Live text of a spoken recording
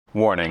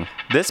Warning,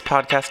 this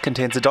podcast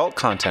contains adult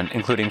content,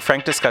 including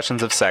frank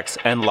discussions of sex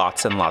and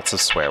lots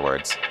of swear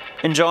words.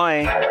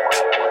 Enjoy!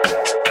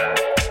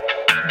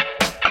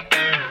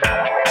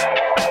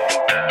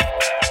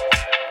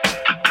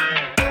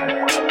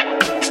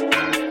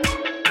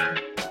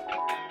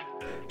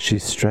 She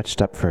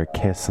stretched up for a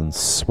kiss and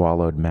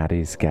swallowed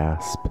Maddie's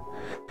gasp.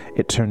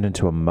 It turned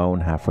into a moan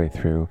halfway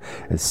through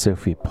as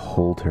Sophie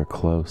pulled her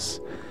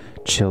close.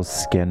 Chill's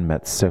skin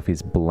met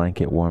Sophie's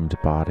blanket-warmed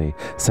body,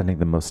 sending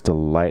the most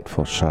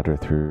delightful shudder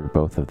through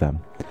both of them.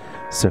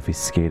 Sophie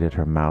skated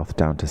her mouth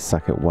down to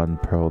suck at one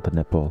pearled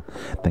nipple,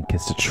 then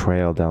kissed a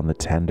trail down the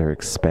tender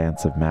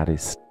expanse of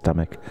Maddie's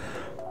stomach.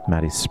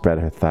 Maddie spread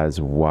her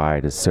thighs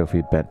wide as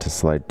Sophie bent to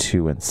slide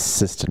two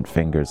insistent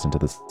fingers into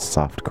the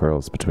soft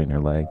curls between her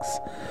legs.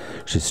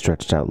 She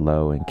stretched out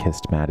low and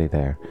kissed Maddie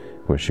there,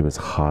 where she was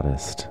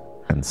hottest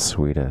and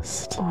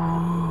sweetest.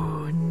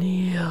 Oh,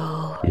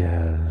 Neil.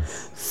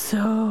 Yes. So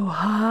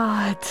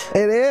hot.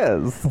 It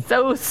is.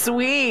 So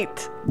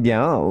sweet.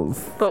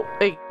 Yes. But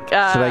should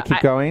I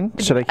keep going?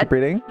 Should I keep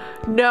reading?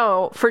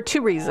 No, for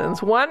two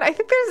reasons. One, I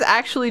think there's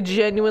actually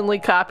genuinely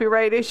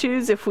copyright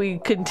issues if we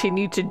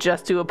continue to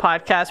just do a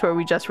podcast where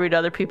we just read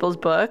other people's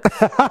books.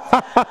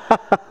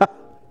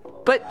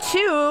 But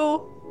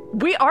two,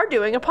 we are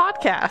doing a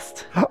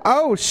podcast.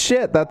 Oh,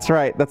 shit. That's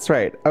right. That's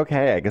right.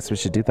 Okay, I guess we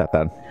should do that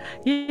then.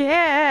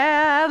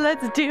 Yeah,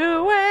 let's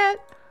do it.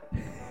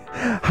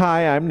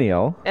 Hi, I'm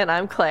Neil. And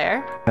I'm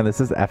Claire. And this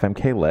is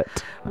FMK Lit,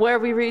 where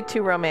we read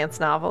two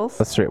romance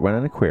novels. a straight one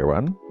and a queer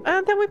one.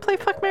 And then we play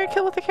Fuck, Marry,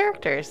 Kill with the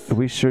characters.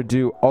 We sure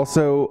do.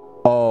 Also,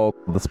 all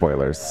the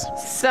spoilers.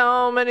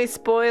 So many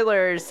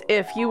spoilers.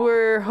 If you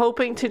were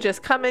hoping to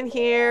just come in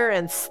here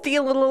and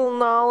steal a little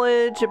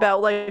knowledge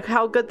about like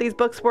how good these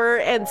books were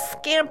and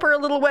scamper a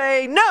little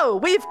way, no,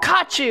 we've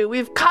caught you.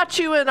 We've caught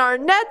you in our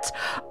net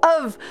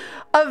of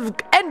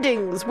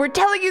endings. We're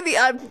telling you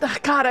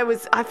God,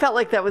 I felt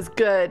like that was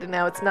good and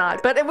now it's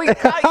not. But we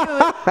caught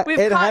you.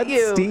 We've caught you.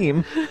 It had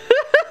steam.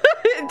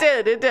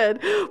 It did.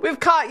 We've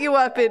caught you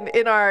up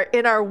in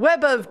our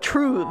web of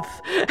truth.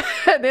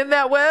 And in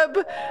that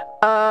web,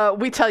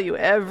 we tell you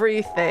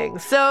everything.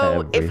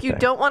 So if you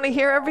don't want to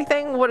hear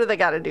everything, what do they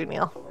got to do,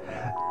 Neil?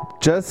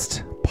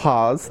 Just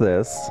pause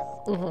this.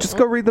 Mm-hmm. Just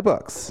go read the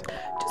books.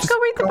 Just go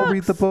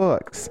read the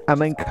books.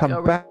 And then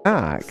come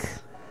back.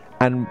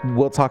 And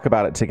we'll talk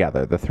about it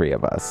together, the three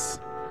of us.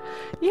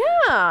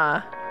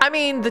 Yeah. I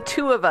mean, the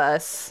two of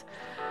us.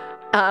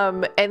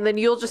 And then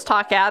you'll just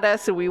talk at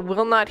us and we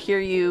will not hear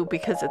you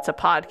because it's a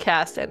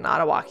podcast and not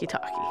a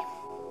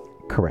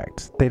walkie-talkie.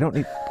 Correct. They don't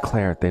need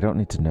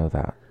to know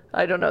that.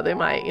 I don't know. They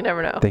might. You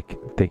never know. They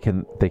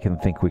can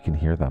think we can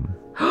hear them.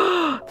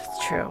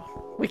 That's true.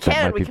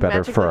 That might be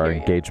better for our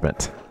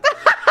engagement.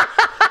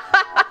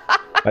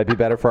 Might be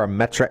better for our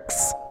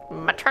metrics.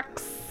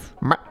 Metrics?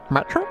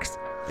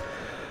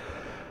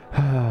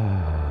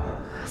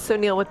 So,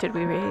 Neil, what did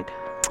we read?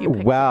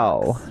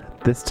 Well,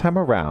 this time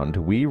around,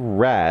 we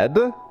read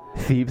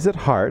Thieves at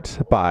Heart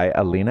by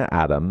Alina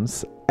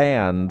Adams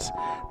and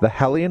The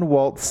Hellion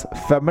Waltz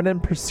Feminine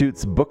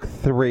Pursuits Book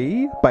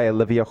 3 by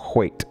Olivia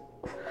Hoyt.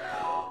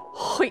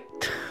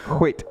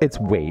 Hoyt. It's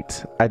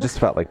Wait. I just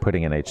felt like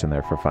putting an H in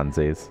there for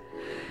funsies.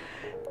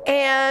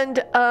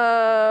 And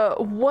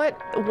what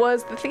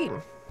was the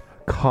theme?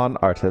 Con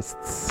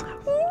artists.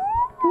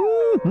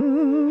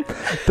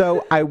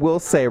 Though I will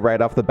say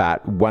right off the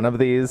bat, one of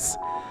these...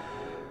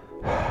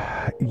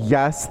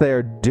 Yes,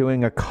 they're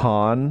doing a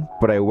con,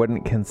 but I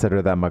wouldn't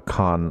consider them a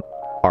con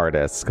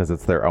artist because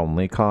it's their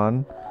only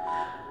con.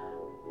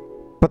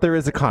 But there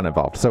is a con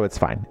involved, so it's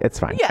fine. It's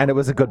fine. Yeah. And it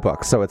was a good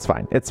book, so it's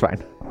fine. It's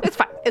fine.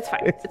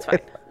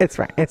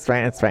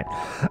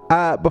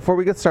 Before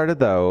we get started,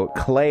 though,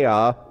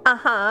 Clea.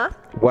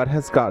 What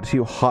has got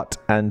you hot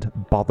and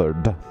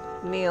bothered?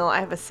 Neil, I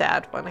have a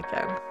sad one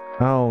again.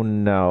 Oh,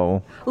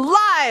 no.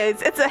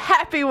 Lies! It's a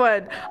happy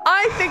one.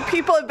 I think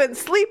people have been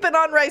sleeping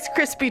on Rice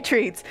Krispie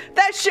treats.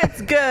 That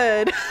shit's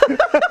good.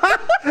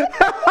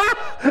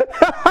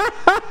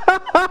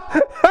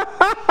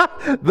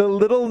 The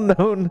little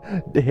known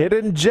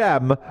hidden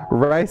gem,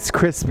 Rice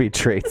Krispie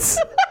treats.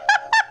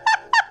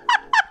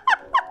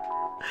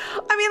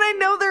 I mean, I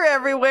know they're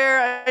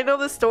everywhere. I know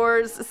the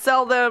stores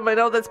sell them. I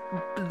know that's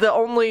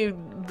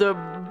the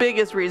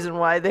biggest reason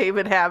why they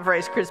even have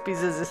Rice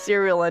Krispies as a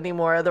cereal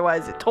anymore.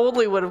 Otherwise, it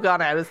totally would have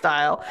gone out of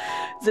style.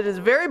 It is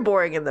very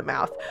boring in the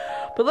mouth.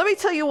 But let me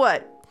tell you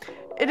what.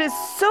 It is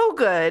so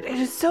good. It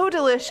is so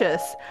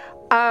delicious.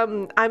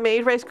 I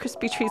made Rice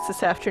Krispie treats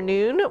this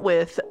afternoon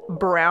with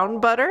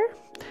brown butter.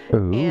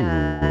 Ooh.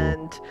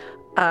 And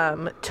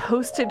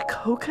toasted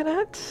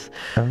coconut.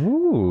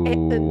 Ooh.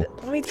 And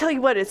let me tell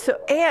you what, it's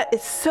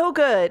so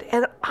good.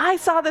 And I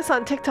saw this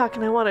on TikTok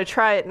and I want to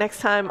try it next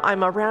time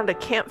I'm around a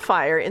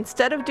campfire.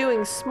 Instead of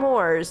doing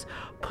s'mores,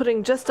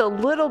 putting just a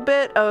little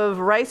bit of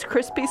Rice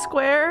Krispie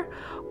Square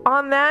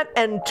on that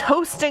and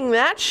toasting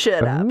that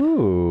shit up.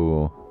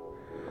 Ooh.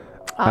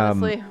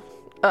 Honestly,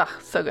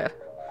 so good.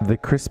 The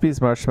Krispies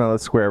Marshmallow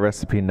Square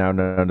recipe, now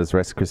known as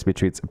Rice Krispie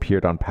Treats,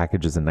 appeared on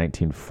packages in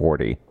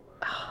 1940.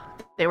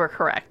 They were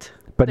correct.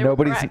 But They were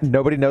correct.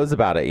 nobody knows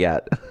about it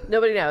yet.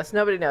 Nobody knows.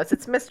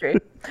 It's a mystery.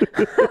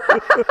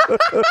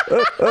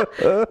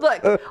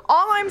 Look,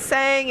 all I'm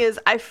saying is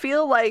I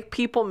feel like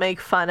people make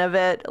fun of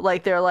it.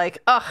 Like they're like,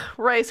 ugh,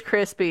 Rice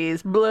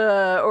Krispies,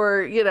 blah,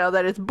 or,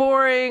 that it's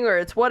boring or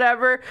it's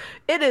whatever.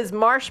 It is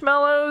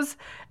marshmallows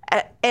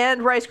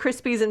and Rice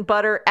Krispies and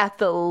butter at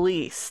the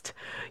least.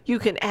 You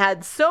can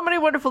add so many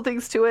wonderful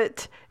things to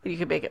it. You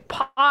can make it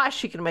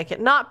posh. You can make it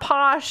not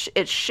posh.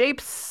 It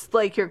shapes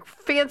like your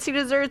fancy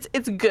desserts.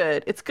 It's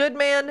good. It's good,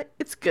 man.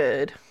 It's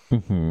good.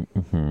 Mm-hmm,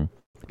 mm-hmm.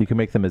 You can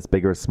make them as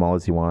big or as small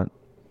as you want.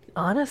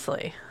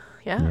 Honestly.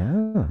 Yeah.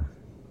 Yeah.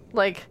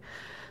 Like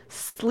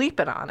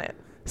sleeping on it.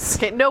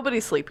 Okay,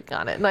 nobody's sleeping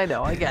on it, and I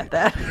know, I get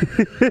that.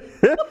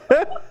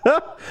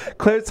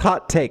 Claire's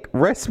hot take.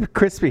 Rice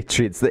Krispie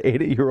treats, the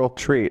 80-year-old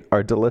treat,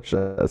 are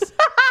delicious.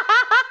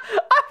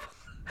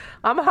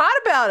 I'm hot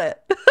about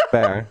it.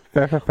 Fair.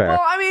 Well,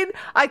 I mean,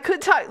 I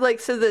could talk,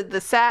 so the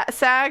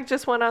SAG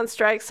just went on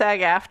strike,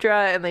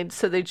 SAG-AFTRA, and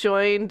they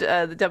joined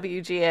the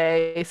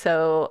WGA.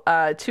 So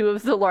 2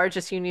 of the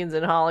largest unions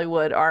in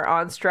Hollywood are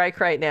on strike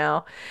right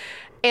now.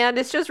 And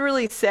it's just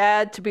really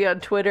sad to be on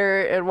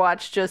Twitter and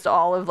watch just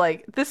all of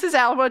this is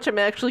how much I'm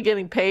actually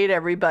getting paid,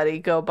 everybody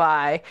go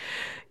by.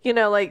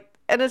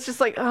 And it's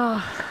just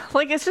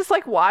it's just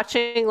like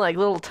watching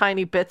little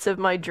tiny bits of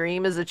my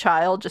dream as a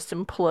child just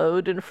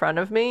implode in front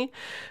of me.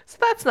 So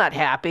that's not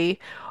happy.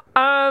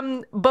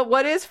 But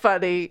what is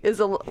funny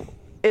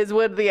is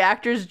when the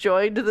actors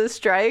joined the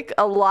strike,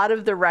 a lot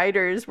of the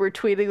writers were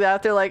tweeting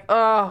that. They're like,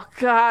 oh,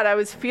 God, I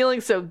was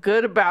feeling so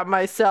good about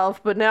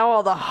myself, but now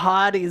all the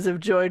hotties have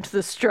joined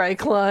the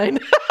strike line.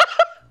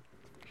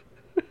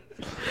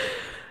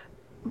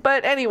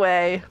 But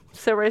anyway,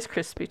 so Rice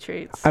Krispie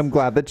treats. I'm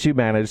glad that you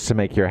managed to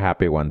make your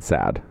happy one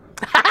sad.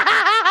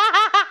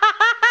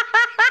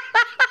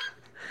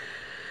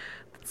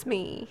 It's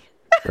me.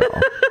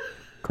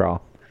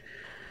 Crawl.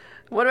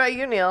 What about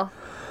you, Neil?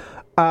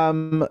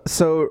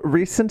 So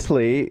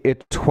recently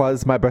it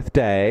was my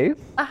birthday.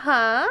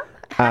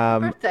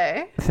 Happy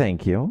birthday.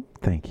 Thank you.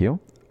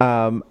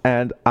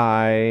 And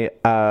I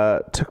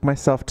took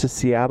myself to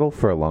Seattle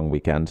for a long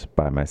weekend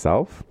by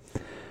myself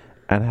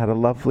and had a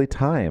lovely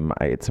time.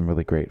 I ate some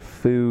really great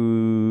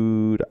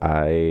food.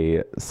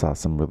 I saw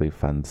some really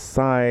fun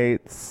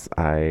sights.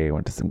 I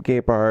went to some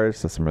gay bars,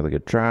 saw some really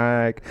good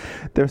drag.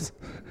 There's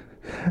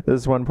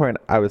one point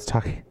I was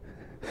talking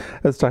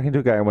to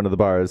a guy in one of the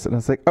bars, and I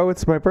was like, oh,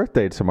 it's my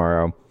birthday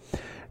tomorrow.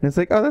 And he's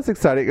like, oh, that's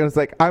exciting. And I was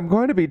like, I'm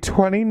going to be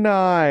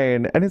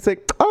 29. And he's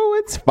like, oh,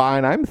 it's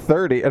fine. I'm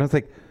 30. And I was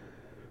like,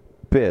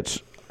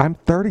 bitch, I'm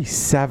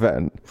 37.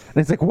 And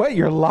he's like, what?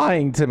 You're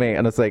lying to me.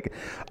 And it's like,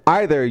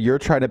 either you're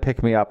trying to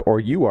pick me up or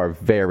you are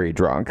very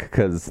drunk,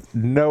 because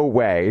no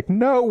way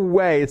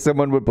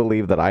someone would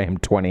believe that I am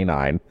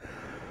 29.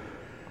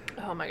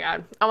 Oh my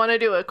God. I want to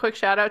do a quick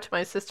shout out to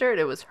my sister.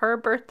 It was her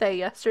birthday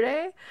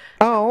yesterday.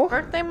 Oh.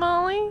 Happy birthday,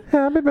 Molly.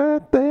 Happy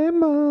birthday,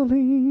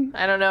 Molly.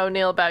 I don't know,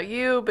 Neil, about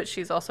you, but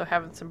she's also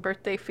having some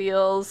birthday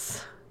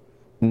feels.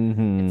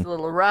 Mm-hmm. It's a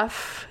little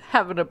rough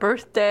having a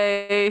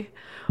birthday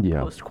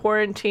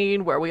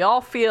post-quarantine where we all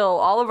feel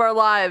all of our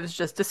lives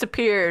just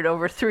disappeared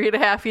over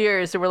 3.5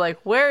 years. And we're like,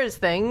 where's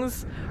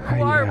things?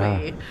 Who are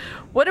we?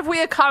 What have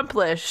we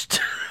accomplished?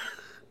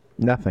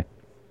 Nothing.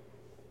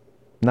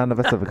 None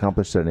of us have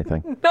accomplished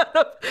anything.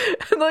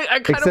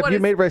 Except you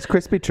made Rice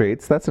Krispie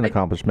treats. That's an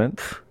accomplishment.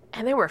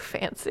 And they were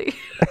fancy.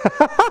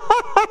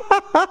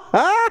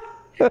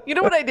 You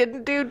know what I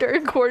didn't do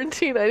during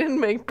quarantine? I didn't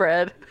make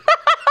bread.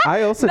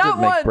 I also Not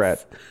didn't make once.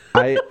 bread.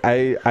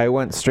 I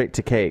went straight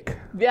to cake.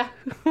 Yeah.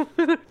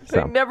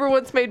 I never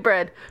once made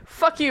bread.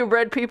 Fuck you,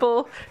 bread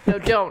people. No,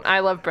 don't. I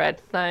love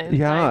bread. I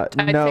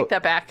take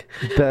that back.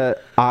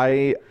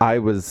 I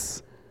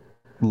was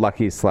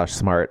lucky /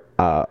 smart.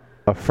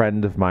 A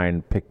friend of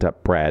mine picked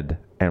up bread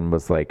and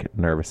was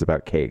nervous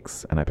about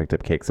cakes, and I picked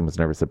up cakes and was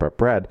nervous about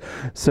bread.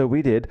 So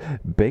we did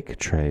bake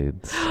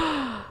trades.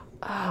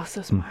 Oh,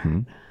 so smart. Mm-hmm.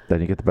 Then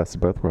you get the best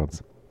of both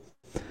worlds.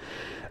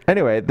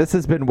 Anyway, this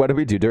has been What Do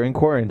We Do During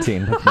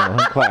Quarantine with Mel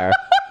and Claire.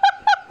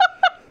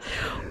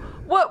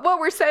 What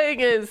we're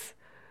saying is,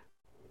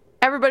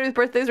 everybody with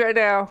birthdays right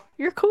now,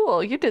 you're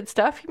cool. You did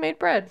stuff. You made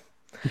bread.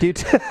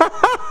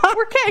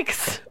 Or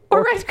cakes.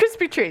 Or Rice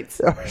Krispie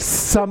treats. Or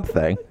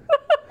something.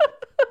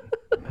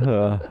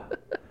 Should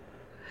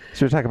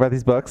we talk about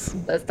these books?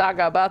 Let's talk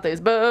about these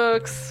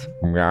books.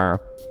 Yeah.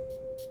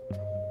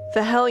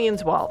 The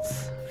Hellions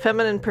Waltz,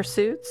 Feminine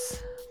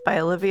Pursuits by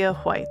Olivia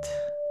White.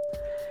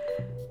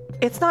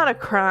 It's not a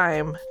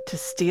crime to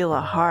steal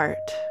a heart.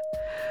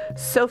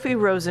 Sophie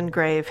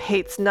Rosengrave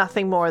hates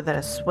nothing more than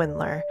a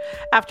swindler.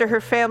 After her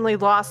family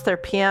lost their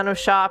piano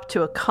shop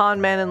to a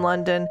con man in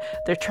London,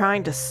 they're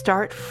trying to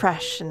start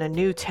fresh in a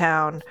new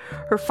town.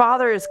 Her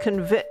father is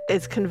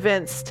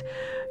convinced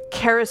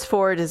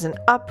Carrisford is an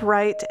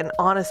upright and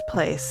honest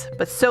place,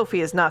 but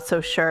Sophie is not so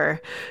sure.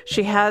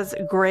 She has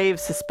grave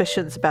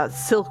suspicions about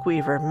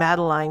silkweaver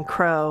Madeline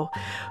Crowe,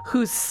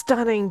 whose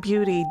stunning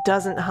beauty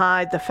doesn't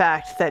hide the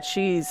fact that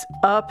she's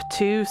up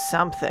to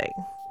something.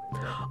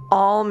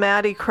 All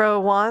Maddie Crow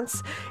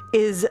wants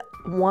is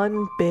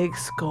one big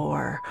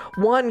score,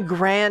 one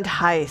grand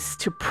heist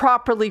to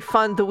properly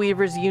fund the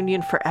Weavers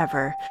Union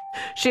forever.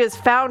 She has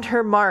found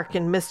her mark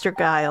in Mr.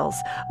 Giles,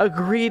 a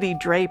greedy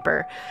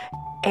draper,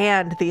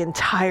 and the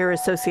entire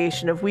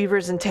Association of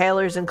Weavers and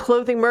Tailors and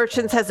Clothing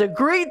Merchants has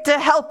agreed to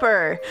help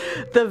her.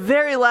 The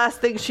very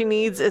last thing she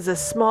needs is a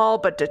small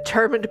but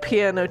determined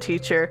piano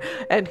teacher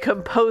and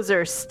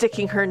composer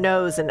sticking her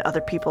nose in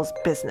other people's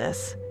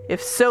business.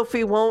 If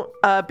Sophie won't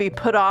be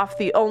put off,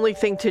 the only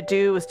thing to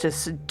do is to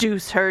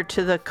seduce her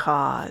to the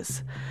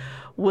cause.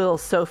 Will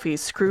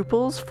Sophie's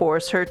scruples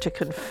force her to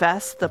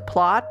confess the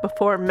plot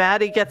before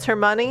Maddie gets her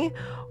money,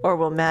 or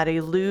will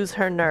Maddie lose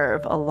her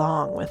nerve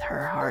along with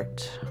her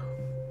heart?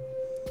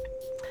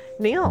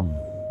 Neil,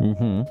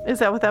 is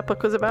that what that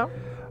book was about?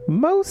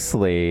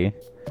 Mostly.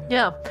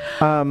 Yeah.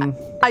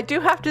 I do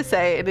have to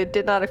say, and it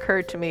did not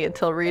occur to me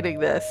until reading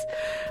this,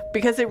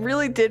 because it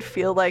really did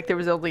feel like there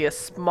was only a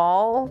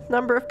small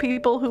number of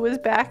people who was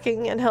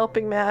backing and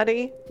helping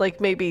Maddie,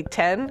 like maybe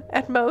 10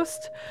 at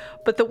most.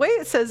 But the way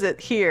it says it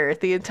here,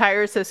 the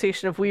entire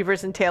Association of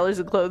Weavers and Tailors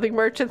and Clothing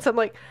Merchants, I'm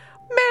like,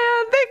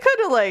 man, they could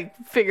have like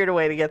figured a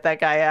way to get that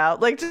guy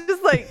out. Like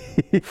just like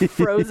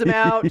froze him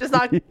out, just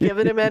not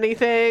giving him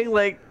anything.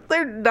 Like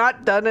they're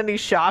not done any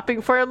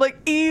shopping for him. Like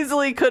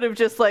easily could have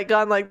just like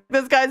gone like,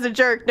 this guy's a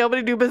jerk.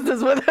 Nobody do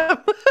business with him.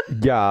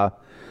 Yeah.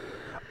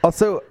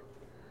 Also,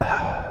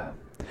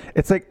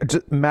 it's like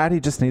Maddie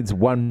just needs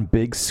one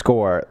big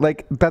score.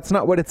 Like that's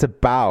not what it's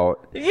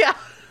about. Yeah.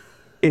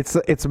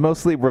 It's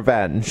mostly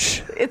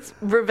revenge. It's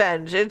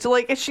revenge. It's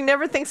like she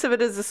never thinks of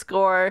it as a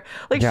score.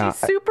 Like she's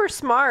super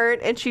smart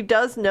and she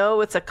does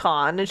know it's a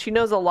con and she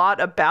knows a lot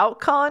about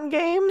con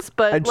games,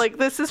 but like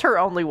this is her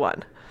only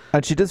one.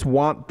 And she does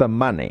want the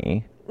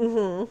money,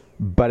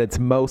 but it's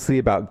mostly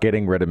about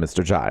getting rid of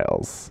Mr.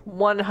 Giles.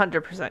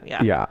 100%,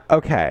 yeah. Yeah.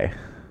 Okay.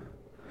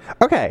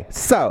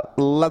 So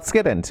let's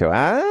get into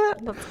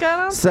it. Let's get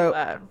on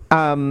to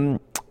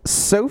it.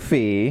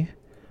 Sophie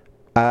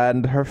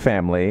and her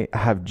family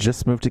have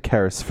just moved to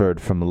Carrisford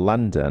from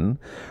London,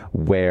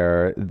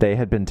 where they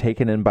had been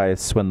taken in by a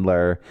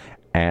swindler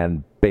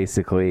and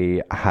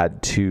basically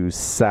had to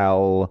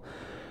sell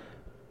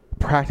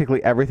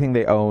practically everything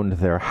they owned,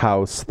 their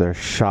house, their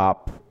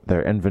shop,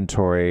 their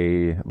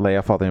inventory, lay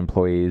off all the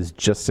employees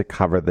just to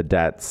cover the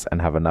debts and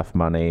have enough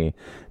money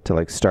to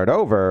like start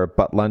over.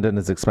 But London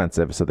is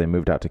expensive, so they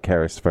moved out to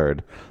Carrisford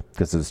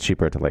because it was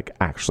cheaper to like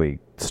actually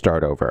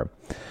start over.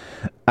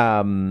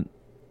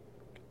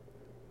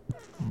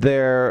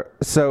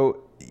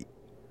 So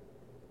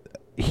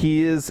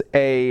he is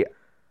a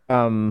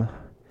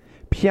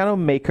piano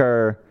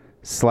maker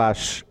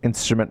 /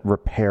 instrument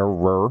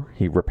repairer.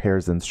 He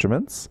repairs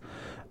instruments.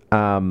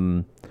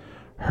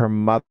 Her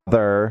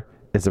mother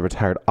is a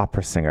retired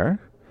opera singer.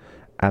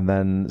 And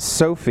then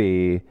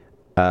Sophie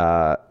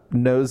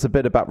knows a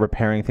bit about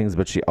repairing things,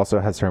 but she also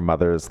has her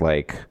mother's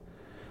like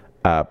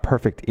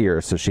perfect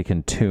ear so she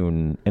can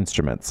tune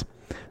instruments.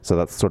 So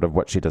that's sort of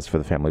what she does for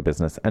the family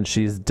business. And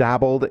she's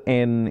dabbled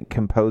in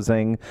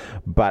composing,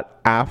 but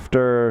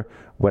after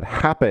what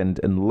happened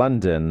in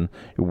London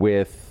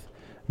with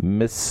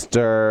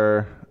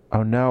Mr.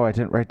 Oh no, I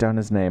didn't write down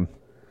his name.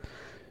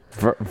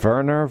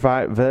 Werner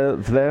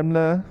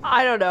Vlemle?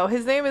 I don't know.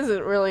 His name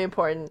isn't really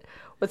important.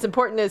 What's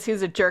important is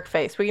he's a jerk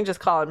face. We can just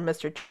call him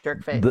Mr.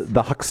 Jerkface.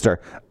 The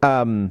huckster.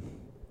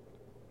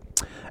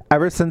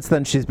 Ever since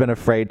then, she's been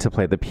afraid to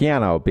play the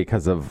piano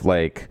because of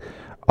like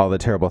all the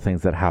terrible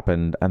things that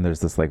happened, and there's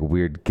this like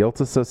weird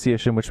guilt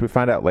association, which we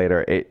find out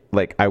later. It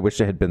like I wish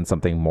it had been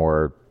something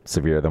more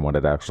severe than what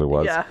it actually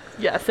was.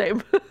 Yeah,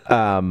 same.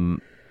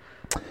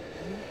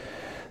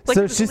 Like,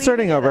 so she's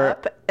starting over,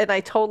 and I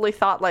totally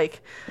thought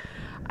like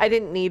I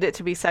didn't need it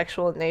to be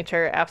sexual in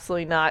nature,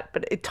 absolutely not.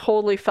 But it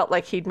totally felt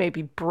like he'd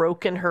maybe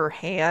broken her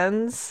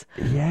hands.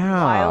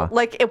 Yeah,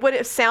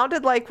 it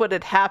sounded like what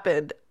had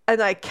happened. And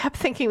I kept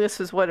thinking this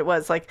was what it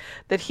was, like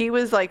that he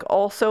was like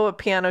also a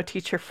piano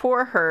teacher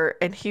for her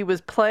and he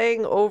was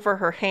playing over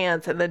her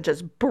hands and then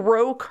just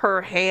broke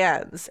her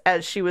hands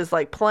as she was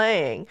like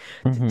playing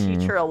to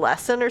teach her a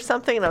lesson or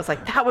something. And I was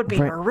like, that would be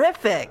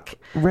horrific.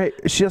 Right.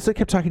 She also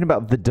kept talking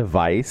about the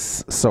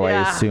device. So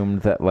I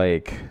assumed that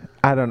like,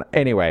 I don't know.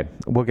 Anyway,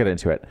 we'll get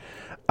into it.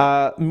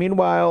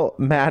 Meanwhile,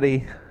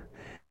 Maddie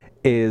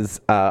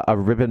is a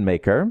ribbon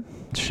maker.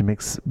 She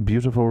makes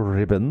beautiful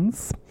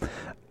ribbons.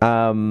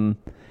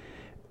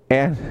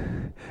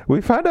 And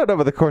we find out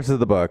over the course of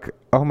the book,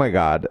 oh my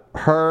God,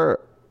 her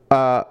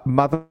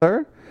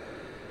mother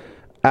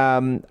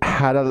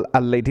had a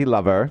lady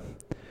lover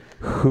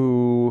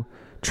who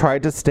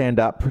tried to stand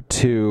up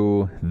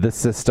to the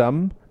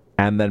system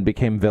and then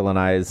became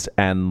villainized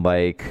and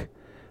like,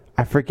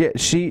 I forget,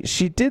 she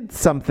did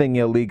something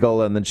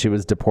illegal and then she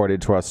was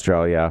deported to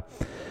Australia.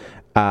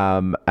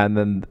 And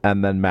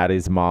then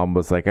Maddie's mom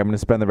was like, I'm going to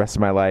spend the rest of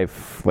my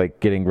life like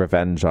getting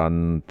revenge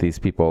on these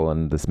people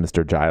and this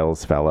Mr.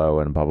 Giles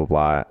fellow and blah, blah,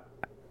 blah.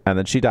 And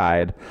then she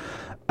died.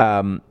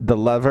 The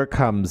lover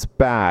comes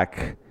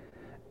back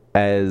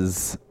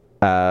as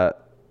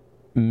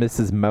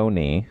Mrs.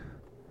 Money,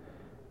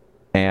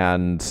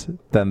 and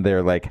then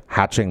they're like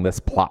hatching this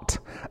plot.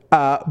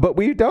 But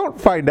we don't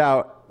find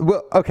out.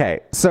 Well,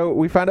 okay, so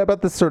we find out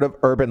about this sort of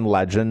urban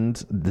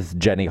legend, this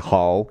Jenny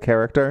Hall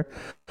character,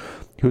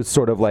 who's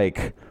sort of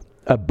like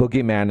a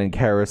boogeyman in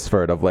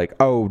Carrisford of like,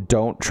 oh,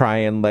 don't try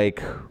and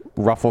like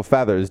ruffle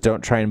feathers,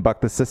 don't try and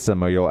buck the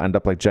system or you'll end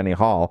up like Jenny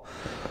Hall.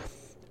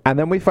 And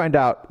then we find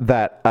out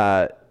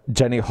that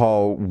Jenny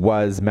Hall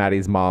was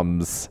Maddie's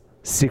mom's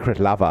secret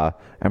lover,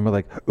 and we're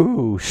like,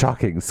 ooh,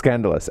 shocking,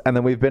 scandalous. And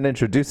then we've been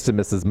introduced to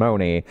Mrs.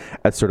 Money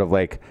as sort of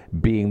like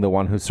being the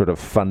one who's sort of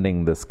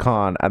funding this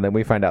con, and then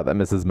we find out that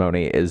Mrs.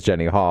 Money is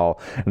Jenny Hall,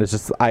 and it's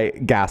just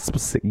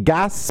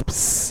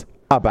gasps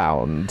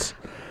abound.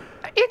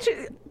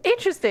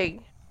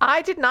 Interesting.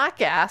 I did not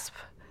gasp,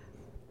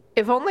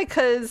 if only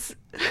because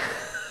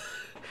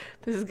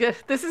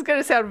this is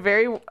gonna sound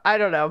very, I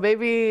don't know,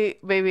 maybe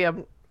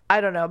I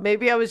don't know.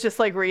 Maybe I was just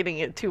like reading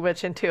it too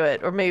much into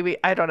it, or maybe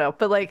I don't know.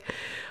 But like,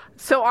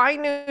 so I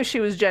knew she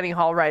was Jenny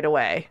Hall right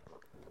away,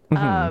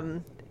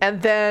 and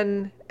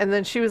then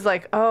she was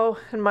like, oh,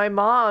 and my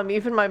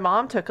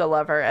mom took a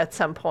lover at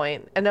some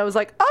point, and I was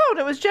like, oh, and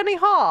it was Jenny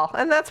Hall,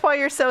 and that's why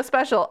you're so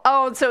special.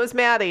 Oh, and so is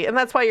Maddie, and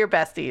that's why you're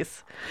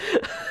besties.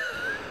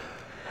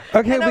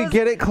 Okay, we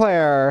get it,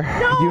 Claire.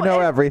 No, you know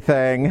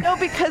everything. No,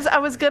 because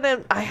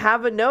I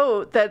have a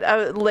note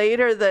that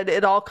later that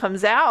it all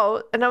comes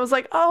out, and I was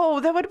like, oh,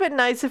 that would have been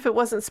nice if it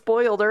wasn't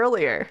spoiled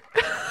earlier.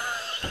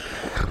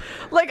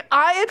 Like,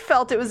 I had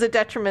felt it was a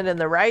detriment in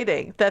the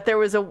writing, that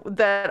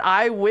that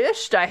I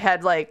wished I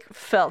had, like,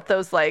 felt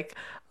those, like,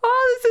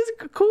 oh, this is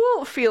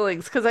cool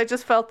feelings, because I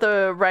just felt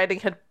the writing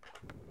had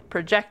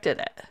projected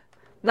it.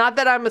 Not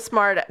that I'm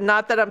smart,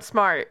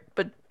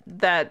 but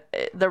that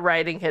the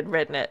writing had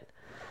written it.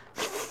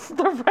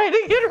 The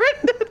writing had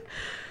written it.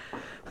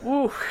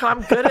 Ooh,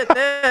 I'm good at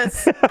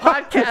this.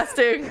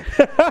 Podcasting.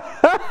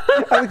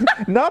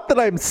 Not that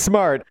I'm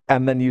smart.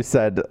 And then you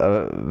said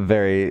a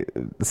very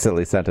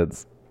silly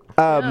sentence.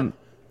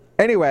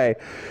 Anyway,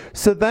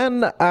 so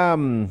then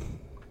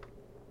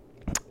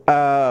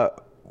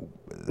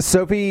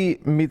Sophie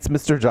meets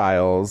Mr.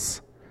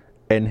 Giles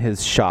in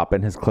his shop,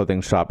 in his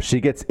clothing shop.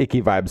 She gets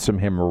icky vibes from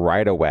him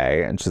right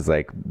away, and she's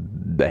like,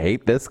 I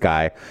hate this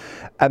guy.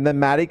 And then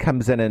Maddie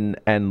comes in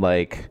and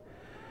like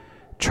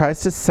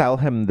tries to sell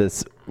him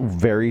this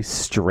very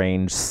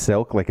strange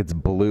silk, like it's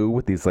blue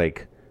with these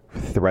like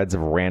threads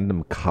of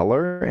random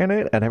color in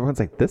it, and everyone's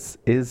like, this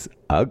is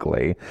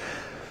ugly.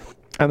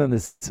 And then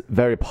this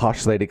very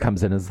posh lady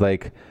comes in and is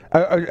like,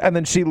 and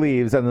then she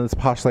leaves, and then this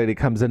posh lady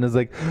comes in and is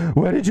like,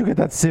 where did you get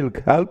that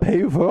silk? I'll pay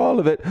you for all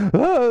of it.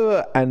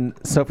 And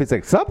Sophie's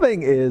like,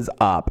 something is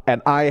up,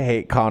 and I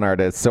hate con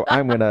artists, so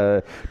I'm going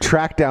to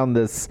track down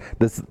this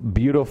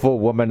beautiful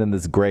woman in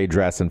this gray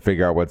dress and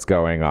figure out what's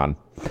going on.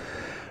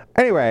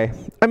 Anyway,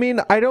 I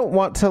mean, I don't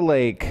want to,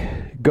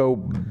 like, go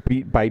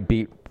beat by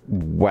beat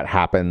what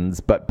happens,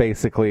 but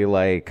basically,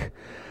 like,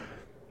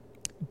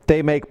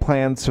 they make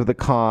plans for the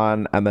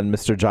con, and then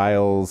Mr.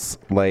 Giles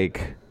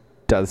like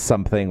does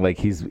something, like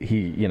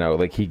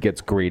he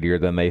gets greedier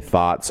than they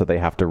thought, so they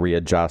have to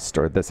readjust,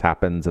 or this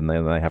happens and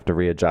then they have to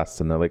readjust,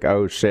 and they're like,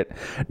 oh shit,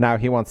 now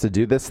he wants to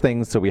do this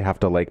thing, so we have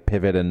to like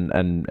pivot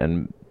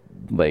and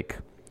like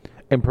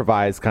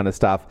improvise kind of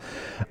stuff.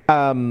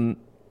 And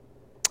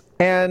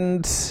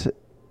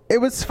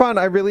it was fun.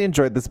 I really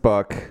enjoyed this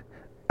book.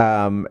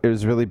 It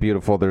was really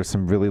beautiful. There's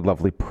some really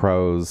lovely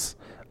prose.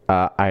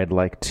 I'd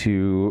like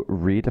to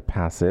read a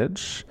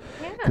passage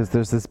because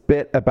there's this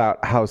bit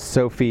about how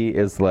Sophie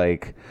is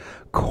like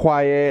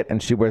quiet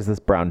and she wears this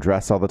brown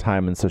dress all the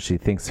time, and so she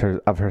thinks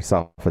of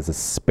herself as a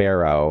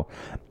sparrow.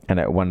 And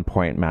at one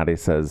point Maddie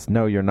says,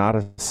 no, you're not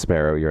a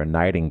sparrow, you're a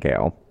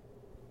nightingale.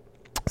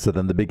 So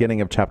then the beginning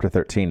of chapter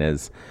 13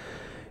 is,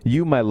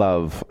 you, my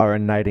love, are a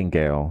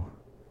nightingale.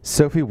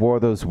 Sophie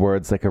wore those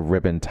words like a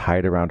ribbon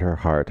tied around her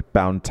heart,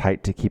 bound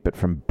tight to keep it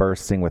from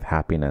bursting with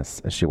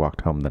happiness as she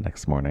walked home the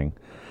next morning.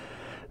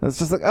 It's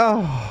just like,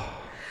 oh.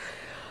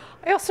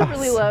 I also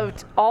really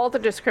loved all the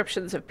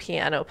descriptions of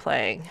piano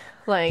playing.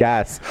 Like,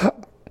 yes.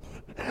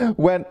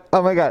 Oh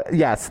my God,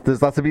 yes,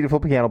 there's lots of beautiful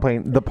piano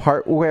playing. The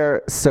part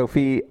where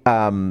Sophie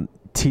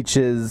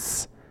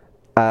teaches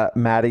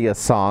Maddie a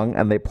song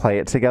and they play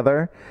it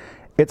together,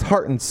 it's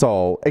Heart and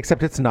Soul,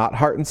 except it's not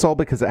Heart and Soul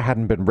because it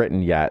hadn't been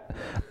written yet.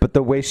 But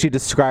the way she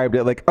described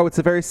it, like, oh, it's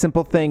a very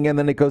simple thing, and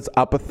then it goes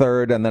up a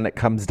third, and then it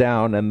comes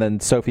down, and then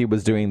Sophie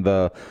was doing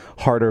the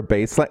harder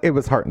bass. It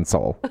was Heart and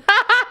Soul.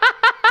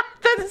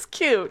 That is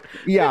cute.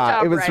 Yeah,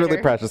 job, it was writer. really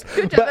precious.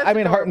 But I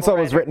mean, Heart and Soul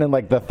was written in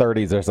like the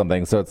 30s or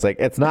something, so it's like,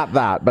 it's not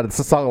that, but it's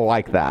a song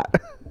like that.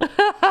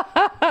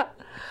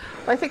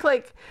 I think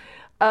like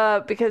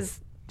because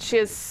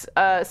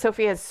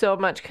Sophie has so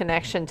much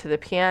connection to the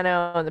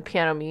piano, and the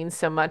piano means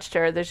so much to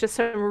her. There's just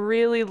some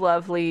really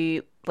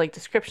lovely like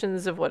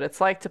descriptions of what it's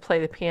like to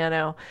play the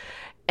piano.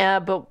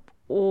 But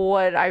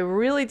what I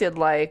really did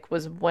like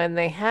was when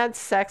they had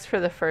sex for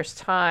the first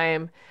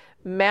time,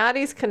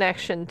 Maddie's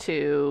connection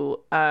to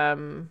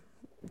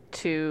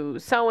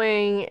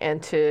sewing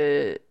and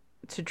to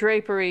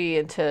drapery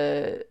and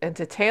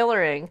to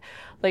tailoring,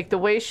 like the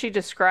way she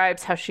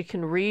describes how she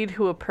can read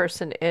who a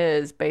person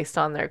is based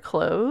on their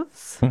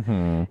clothes,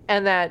 and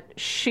that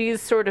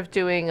she's sort of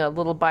doing a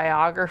little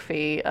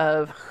biography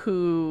of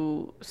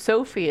who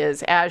Sophie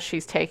is as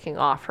she's taking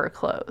off her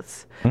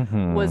clothes,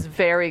 was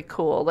very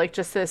cool. Like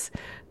just this,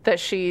 that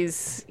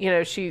she's,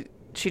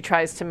 she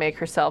tries to make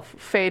herself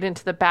fade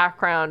into the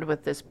background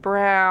with this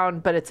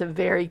brown, but it's a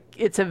very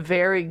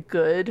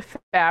good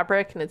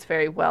fabric, and it's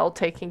very well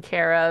taken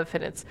care of,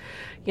 and it's,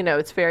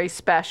 it's very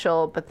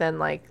special. But then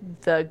like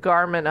the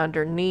garment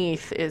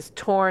underneath is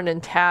torn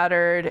and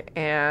tattered,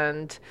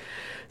 and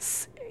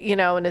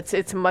and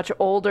it's a much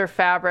older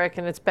fabric,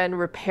 and it's been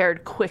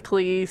repaired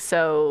quickly.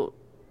 So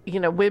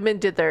women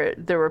did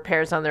their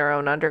repairs on their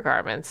own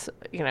undergarments,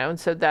 and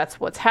so that's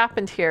what's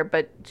happened here.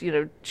 But,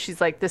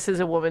 she's like, this is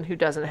a woman who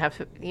doesn't have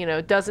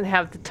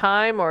the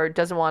time or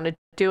doesn't want to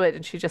do it.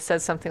 And she just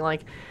says something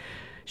like,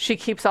 she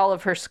keeps all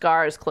of her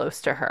scars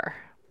close to her.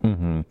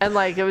 And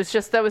like, that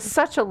was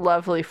such a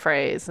lovely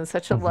phrase and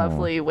such a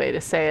lovely way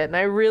to say it. And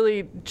I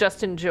really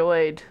just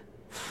enjoyed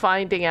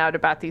finding out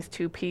about these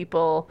two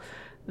people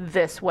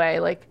this way.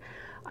 Like,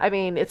 I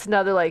mean, it's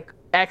another like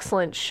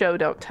excellent show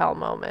don't tell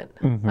moment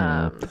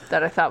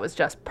that I thought was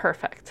just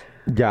perfect.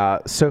 Yeah,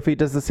 Sophie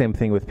does the same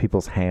thing with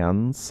people's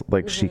hands.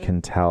 Like she can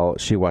tell,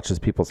 she watches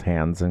people's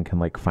hands and can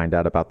like find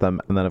out about them.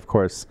 And then of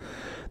course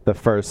the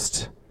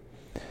first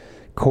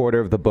quarter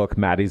of the book,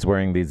 Maddie's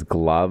wearing these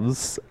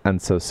gloves,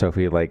 and so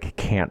Sophie like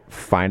can't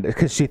find it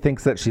because she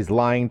thinks that she's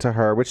lying to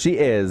her, which she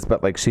is,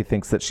 but like she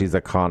thinks that she's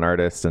a con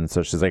artist, and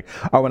so she's like,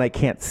 oh, and I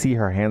can't see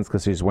her hands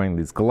because she's wearing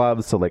these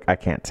gloves, so like I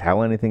can't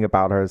tell anything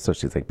about her, so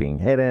she's like being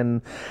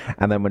hidden.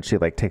 And then when she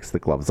like takes the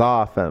gloves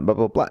off and blah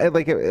blah blah, it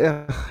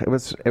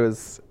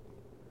was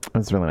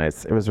really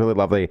nice. It was really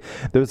lovely.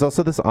 There was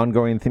also this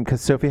ongoing theme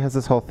because Sophie has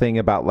this whole thing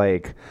about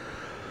like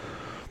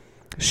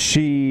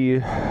she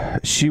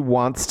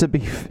wants to be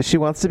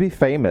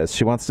famous.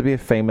 She wants to be a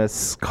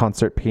famous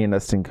concert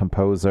pianist and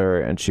composer,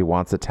 and she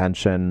wants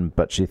attention,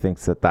 but she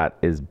thinks that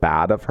is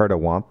bad of her to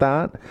want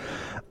that.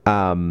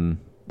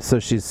 So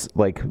she's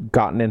like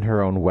gotten in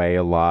her own way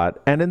a lot,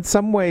 and in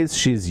some ways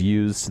she's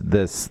used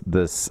this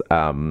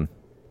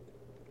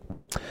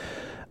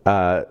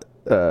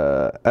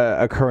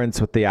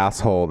occurrence with the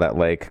asshole that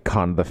like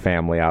conned the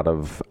family out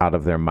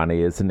of their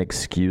money as an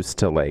excuse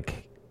to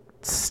like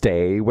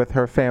stay with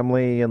her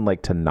family and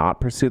like to not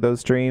pursue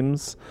those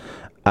dreams.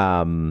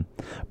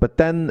 But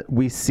then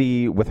we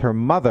see with her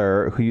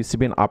mother, who used to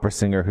be an opera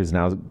singer, who's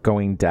now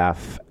going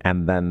deaf,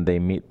 and then they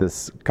meet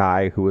this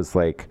guy who was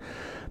like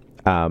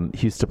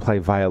he used to play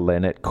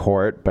violin at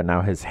court, but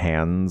now his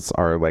hands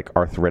are like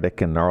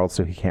arthritic and gnarled,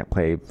 so he can't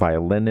play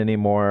violin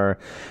anymore.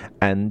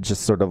 And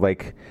just sort of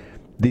like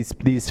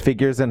these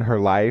figures in her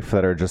life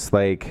that are just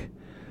like,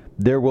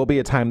 there will be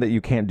a time that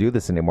you can't do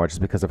this anymore just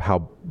because of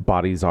how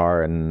bodies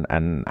are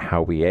and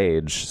how we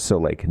age. So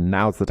like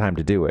now's the time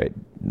to do it.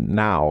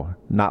 Now,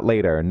 not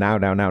later. Now.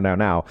 And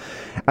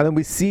then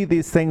we see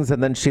these things,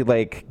 and then she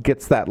like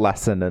gets that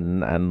lesson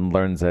and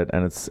learns it,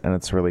 and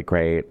it's really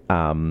great.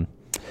 And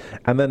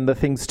then the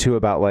things too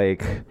about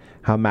like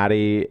how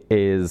Maddie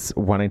is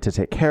wanting to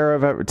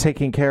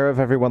taking care of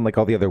everyone, like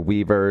all the other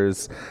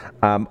weavers.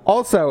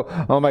 Also,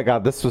 oh my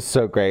God, this was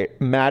so great.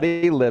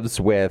 Maddie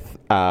lives with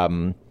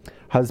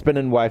husband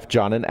and wife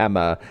John and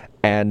Emma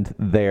and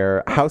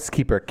their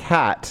housekeeper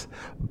Kat,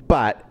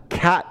 but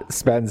Kat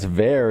spends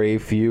very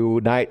few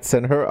nights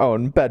in her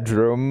own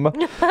bedroom.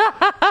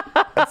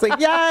 It's like,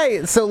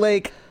 yay! So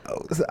like,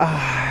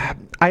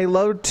 I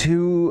love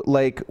too,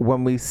 like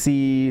when we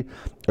see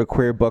a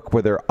queer book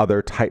where there are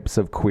other types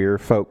of queer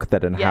folk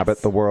that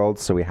inhabit the world.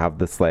 So we have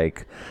this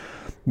like,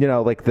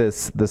 like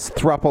this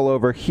throuple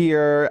over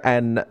here,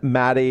 and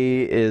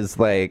Maddie is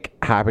like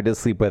happy to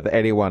sleep with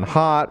anyone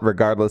hot,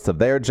 regardless of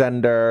their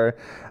gender.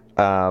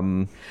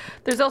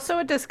 There's also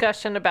a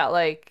discussion about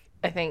like,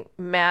 I think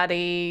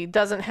Maddie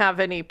doesn't have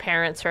any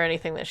parents or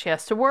anything that she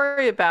has to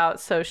worry about.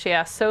 So she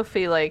asks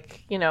Sophie,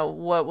 like,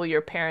 what will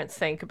your parents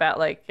think about,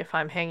 like, if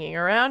I'm hanging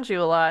around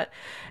you a lot?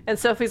 And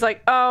Sophie's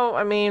like, oh,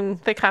 I mean,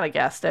 they kind of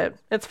guessed it.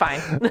 It's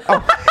fine.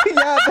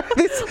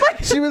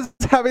 She was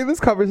having this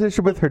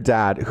conversation with her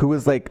dad, who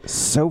was, like,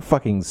 so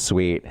fucking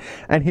sweet.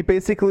 And he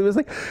basically was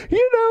like,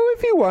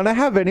 if you want to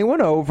have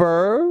anyone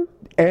over,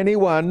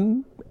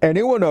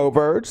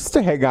 just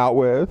to hang out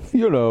with,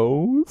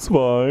 it's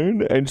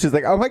fine. And she's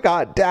like, oh my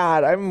God,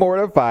 Dad, I'm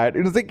mortified.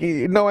 And it's like,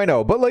 no, I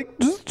know, but like,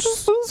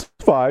 just it's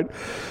fine.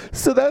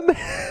 So then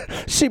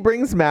she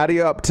brings Maddie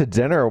up to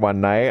dinner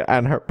one night,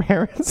 and her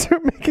parents are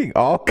making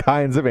all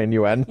kinds of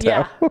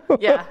innuendo.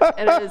 Yeah.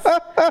 And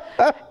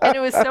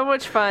it was so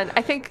much fun.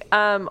 I think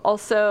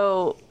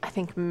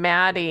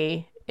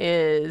Maddie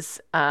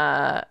is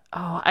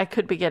I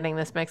could be getting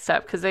this mixed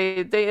up because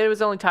it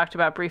was only talked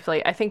about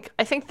briefly. I think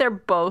they're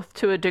both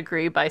to a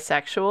degree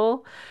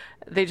bisexual,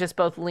 They just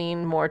both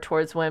lean more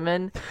towards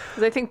women.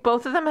 Because I think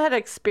both of them had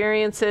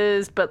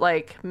experiences, but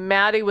like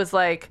Maddie was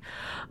like,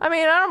 I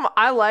mean,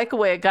 I like the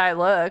way a guy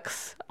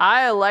looks.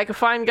 I like a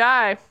fine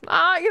guy.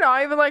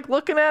 I even like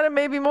looking at him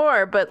maybe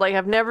more, but like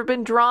I've never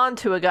been drawn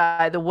to a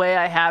guy the way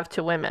I have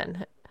to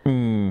women.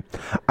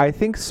 I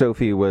think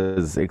Sophie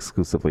was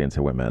exclusively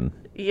into women.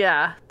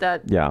 Yeah,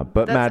 but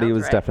Maddie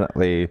was right.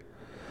 definitely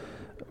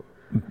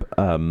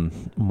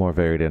more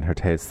varied in her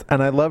tastes.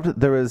 And I loved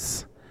there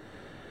was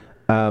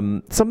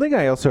something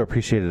I also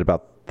appreciated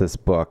about this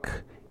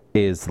book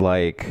is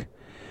like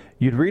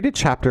you'd read a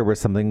chapter where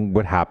something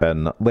would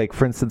happen. Like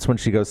for instance, when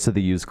she goes to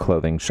the used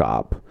clothing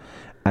shop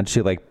and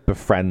she like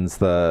befriends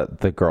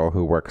the girl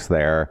who works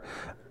there.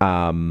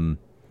 And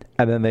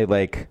then they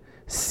like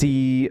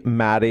see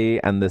Maddie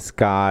and this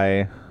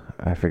guy,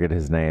 I forget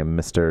his name,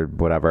 Mr.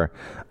 whatever,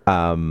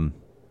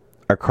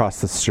 across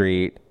the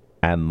street,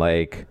 and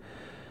like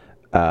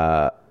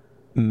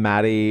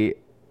Maddie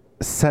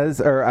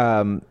says,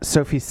 or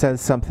Sophie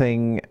says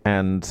something,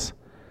 and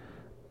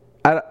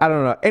I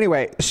don't know.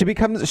 Anyway, she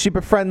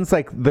befriends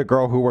like the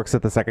girl who works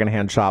at the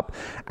secondhand shop,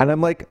 and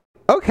I'm like,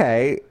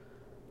 okay,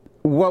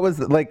 what's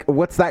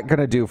that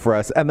gonna do for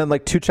us? And then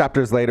like 2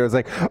 chapters later, it's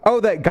like, oh,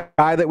 that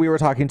guy that we were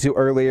talking to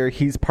earlier,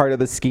 he's part of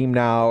the scheme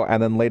now.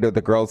 And then later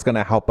the girl's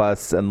gonna help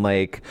us, and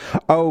like,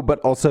 oh, but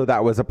also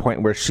that was a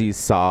point where she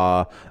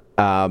saw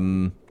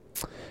Maddie,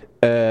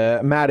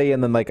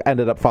 and then like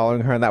ended up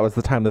following her, and that was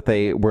the time that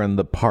they were in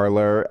the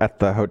parlor at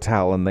the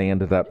hotel, and they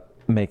ended up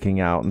making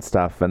out and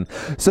stuff. And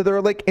so there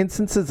are like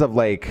instances of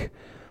like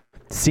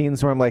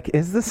scenes where I'm like,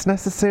 is this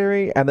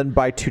necessary? And then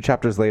by 2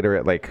 chapters later,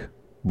 it like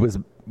was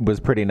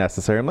pretty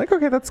necessary. I'm like,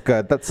 okay, that's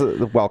good. That's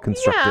well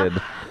constructed.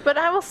 Yeah, but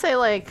I will say,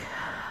 like,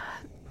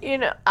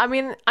 I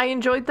mean, I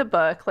enjoyed the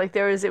book. Like,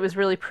 it was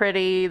really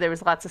pretty. There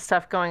was lots of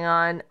stuff going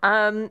on.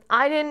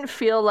 I didn't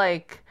feel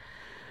like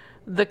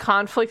the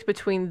conflict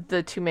between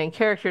the 2 main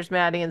characters,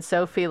 Maddie and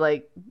Sophie,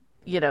 like,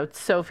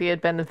 Sophie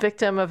had been a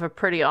victim of a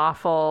pretty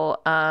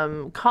awful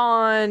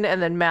con,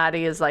 and then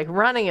Maddie is like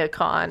running a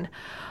con.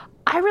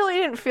 I really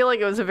didn't feel like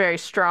it was a very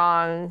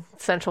strong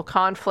central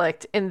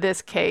conflict in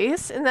this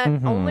case, and that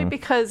only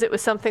because it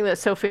was something that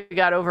Sophie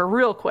got over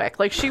real quick.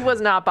 Like, she was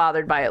not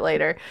bothered by it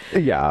later.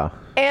 Yeah.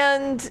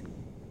 And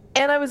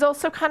I was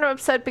also kind of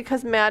upset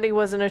because Maddie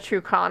wasn't a true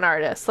con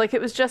artist. Like,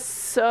 it was just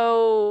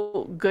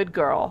so good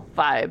girl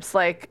vibes.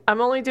 Like,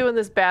 I'm only doing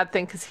this bad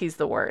thing because he's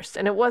the worst.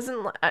 And it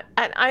wasn't...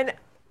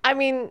 I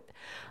mean,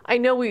 I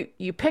know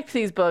you picked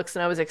these books,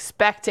 and I was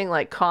expecting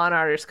like con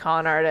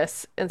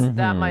artists, and so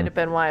that might have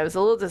been why I was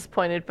a little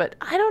disappointed. But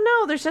I don't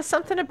know. There's just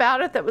something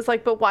about it that was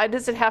like, but why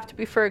does it have to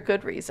be for a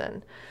good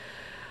reason?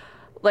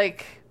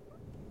 Like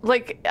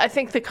I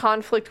think the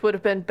conflict would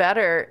have been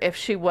better if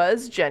she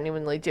was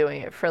genuinely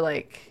doing it for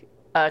like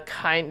a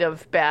kind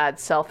of bad,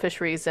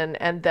 selfish reason,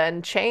 and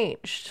then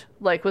changed.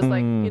 Like, was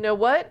like, you know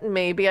what?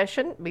 Maybe I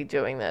shouldn't be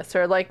doing this.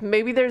 Or like,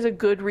 maybe there's a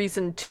good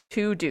reason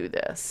to do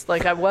this.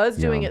 Like, I was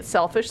doing it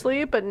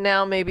selfishly, but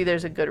now maybe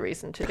there's a good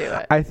reason to do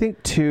it. I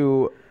think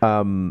too,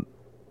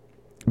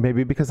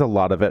 maybe because a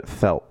lot of it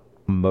felt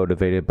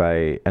motivated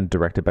by and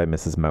directed by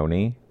Mrs.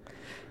 Money.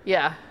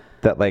 Yeah.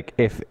 That like,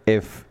 if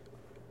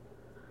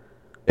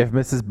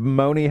Mrs.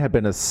 Money had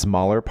been a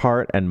smaller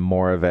part and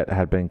more of it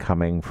had been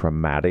coming from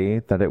Maddie,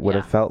 that it would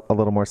have felt a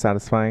little more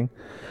satisfying.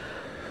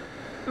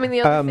 I mean,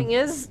 the other thing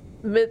is,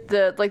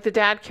 the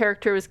dad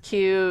character was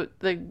cute.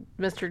 The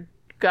Mr.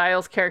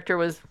 Giles character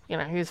was, he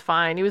was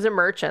fine. He was a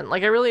merchant.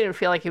 Like, I really didn't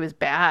feel like he was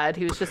bad.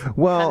 He was just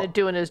kind of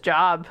doing his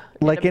job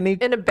like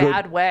in a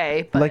bad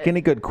way. But like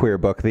any good queer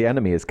book, the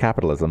enemy is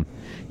capitalism.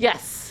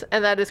 Yes,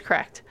 and that is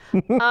correct.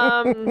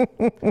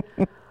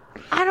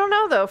 I don't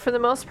know, though. For the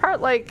most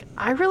part, like,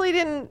 I really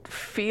didn't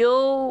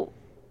feel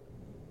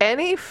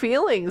any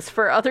feelings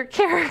for other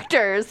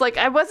characters. Like,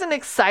 I wasn't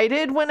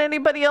excited when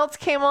anybody else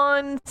came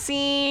on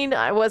scene.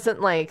 I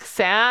wasn't, like,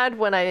 sad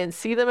when I didn't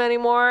see them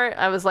anymore.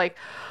 I was like,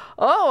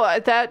 oh,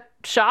 that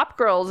shop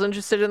girl's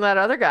interested in that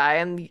other guy.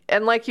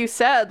 And like you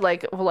said,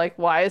 like,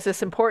 why is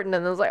this important?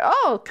 And I was like,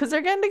 oh, because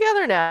they're getting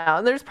together now.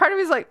 And there's part of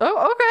me is like,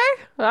 oh,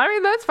 okay. I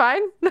mean, that's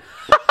fine.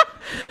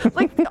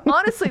 Like,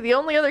 honestly, the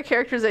only other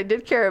characters I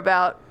did care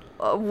about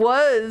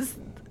was,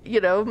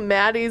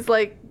 Maddie's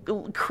like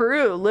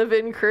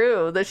live-in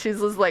crew that she's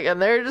just like,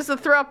 and they're just a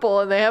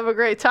throuple and they have a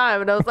great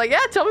time. And I was like, yeah,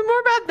 tell me more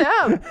about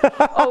them.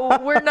 Oh,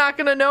 we're not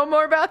gonna know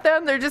more about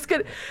them.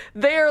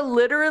 They are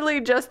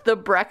literally just the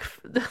breakfast.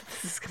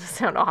 This is gonna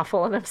sound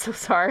awful, and I'm so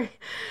sorry.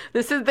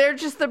 They're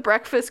just the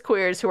breakfast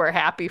queers who are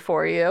happy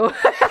for you.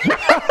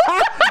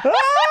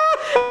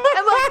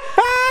 And like,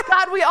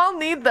 God, we all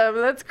need them.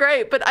 That's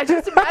great. But I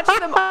just imagine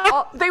them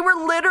all. They were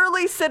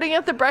literally sitting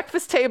at the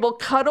breakfast table,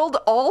 cuddled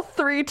all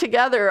 3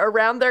 together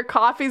around their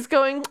coffees,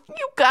 going,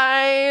 you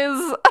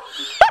guys.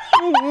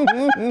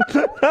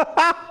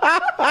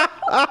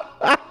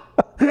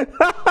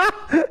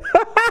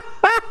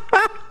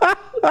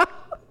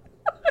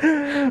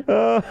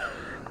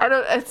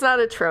 It's not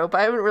a trope.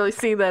 I haven't really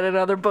seen that in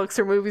other books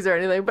or movies or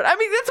anything, but I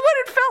mean, that's what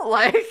it felt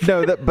like.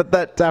 No, but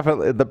that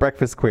definitely, the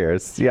breakfast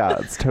queers. Yeah,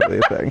 it's totally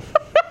a thing.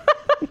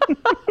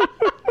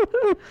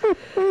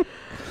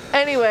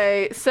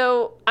 Anyway,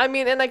 so I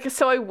mean, and like,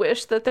 so I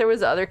wish that there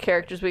was other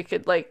characters we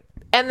could like.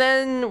 And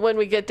then when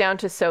we get down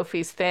to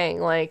Sophie's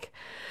thing, like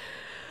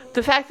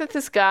the fact that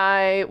this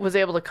guy was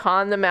able to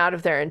con them out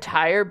of their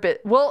entire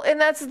bit. Well, and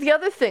that's the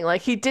other thing.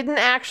 Like, he didn't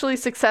actually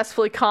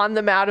successfully con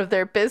them out of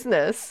their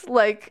business.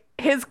 Like,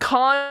 his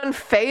con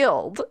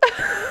failed.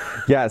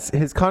 Yes,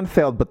 his con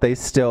failed, but they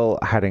still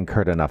had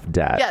incurred enough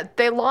debt. Yeah,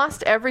 they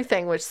lost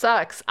everything, which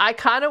sucks. I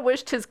kind of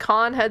wished his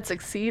con had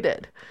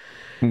succeeded.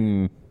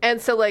 And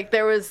so, like,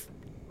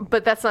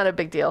 but that's not a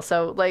big deal.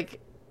 So, like,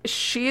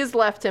 she's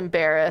left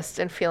embarrassed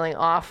and feeling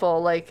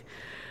awful. Like,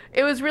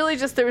 it was really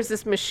just, there was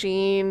this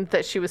machine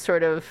that she was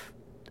sort of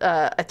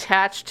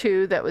attached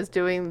to that was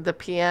doing the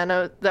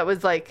piano, that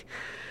was, like,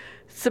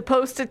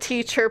 supposed to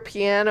teach her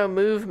piano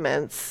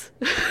movements.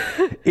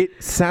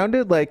 It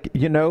sounded like,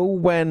 you know,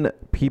 when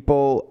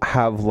people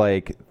have,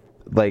 like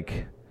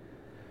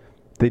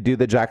they do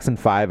the Jackson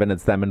 5 and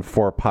it's them and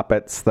 4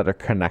 puppets that are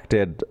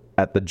connected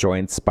at the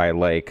joints by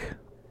like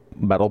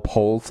metal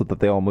poles so that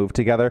they all move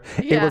together.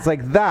 Yeah. It was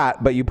like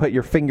that, but you put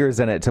your fingers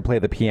in it to play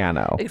the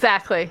piano.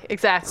 Exactly.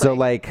 So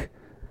like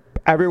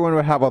everyone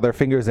would have all their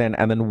fingers in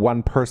and then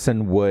one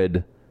person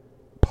would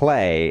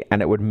play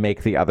and it would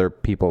make the other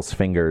people's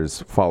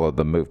fingers follow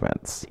the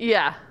movements.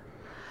 Yeah.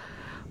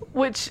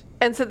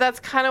 And so that's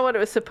kind of what it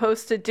was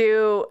supposed to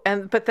do.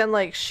 But then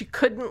like she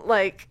couldn't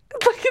like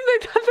I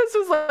thought this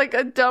was like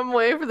a dumb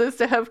way for this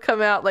to have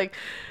come out. Like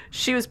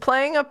she was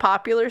playing a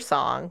popular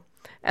song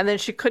and then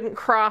she couldn't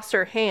cross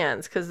her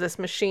hands because this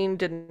machine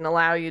didn't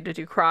allow you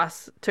to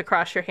cross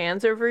your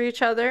hands over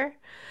each other.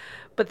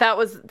 But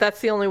that's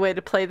the only way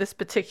to play this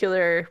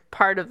particular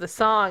part of the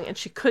song, and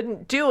she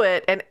couldn't do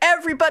it, and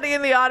everybody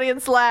in the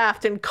audience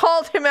laughed and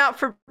called him out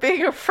for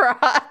being a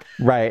fraud.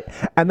 Right.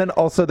 And then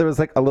also there was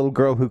like a little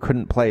girl who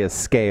couldn't play a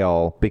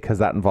scale because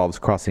that involves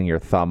crossing your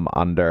thumb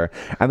under.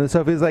 And then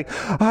Sophie's like,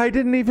 I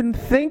didn't even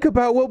think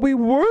about what we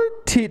were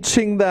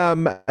teaching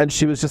them. And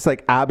she was just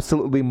like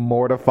absolutely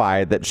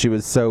mortified that she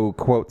was so,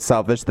 quote,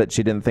 selfish that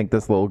she didn't think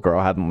this little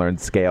girl hadn't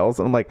learned scales.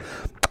 And I'm like,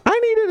 I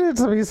needed it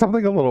to be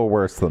something a little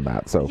worse than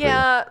that, Sophie.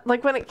 Yeah,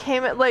 like when it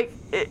came at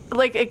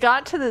it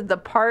got to the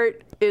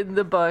part in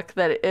the book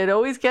that it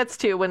always gets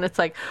to when it's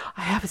like,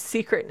 I have a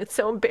secret and it's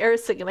so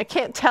embarrassing and I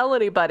can't tell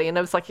anybody. And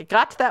I was like, it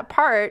got to that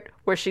part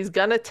where she's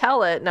gonna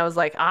tell it, and I was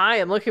like, I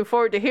am looking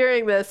forward to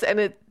hearing this.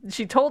 And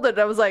she told it, and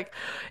I was like,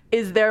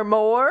 is there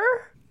more?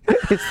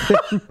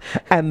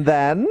 And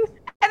then?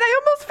 And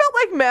I almost felt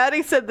like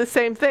Maddie said the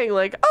same thing,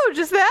 like, oh,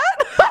 just that?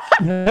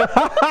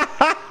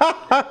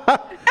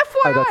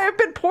 FYI, I've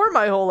been poor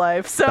my whole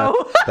life, so.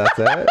 That's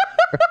it?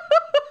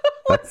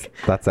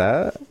 That's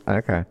it?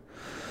 Okay.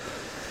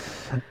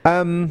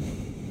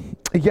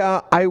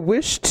 Yeah, I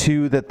wish,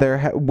 too, that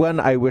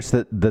I wish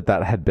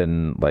that had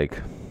been,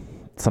 like,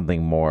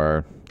 something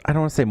more, I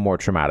don't want to say more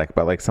traumatic,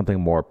 but, like,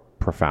 something more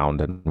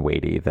profound and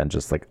weighty than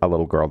just, like, a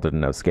little girl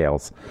didn't know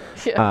scales.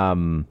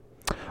 Yeah.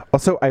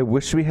 Also, I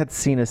wish we had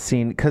seen a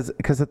scene, because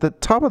at the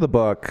top of the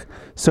book,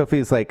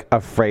 Sophie's, like,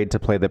 afraid to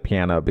play the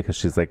piano because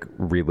she's, like,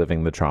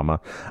 reliving the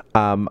trauma.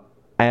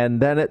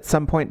 And then at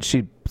some point,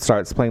 she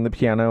starts playing the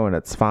piano, and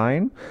it's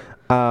fine.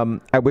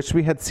 I wish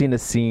we had seen a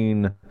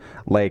scene,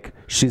 like,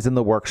 she's in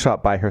the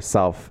workshop by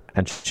herself,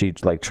 and she,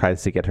 like,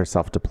 tries to get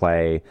herself to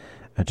play,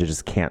 and she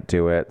just can't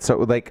do it.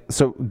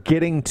 So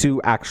getting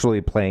to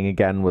actually playing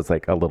again was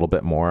like a little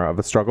bit more of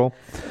a struggle.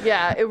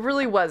 Yeah, it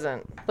really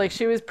wasn't. Like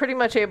she was pretty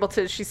much able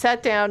to, she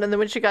sat down and then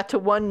when she got to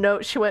one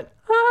note, she went,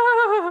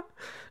 ah.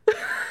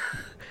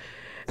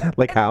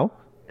 Like how?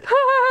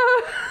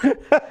 And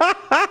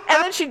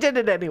then she did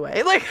it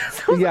anyway. Like,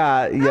 so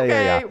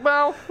yeah.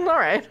 Well, all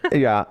right.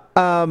 Yeah.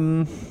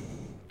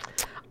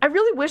 I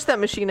really wish that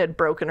machine had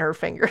broken her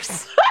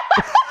fingers.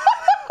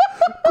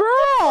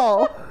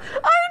 Girl!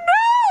 I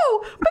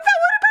know! But that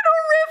would have been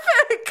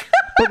horrific!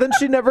 But then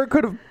she never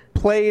could have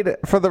played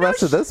for the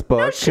rest of this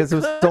book because it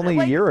was only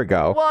a year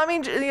ago. Well, I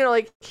mean, you know,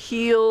 like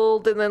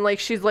healed and then like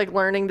she's like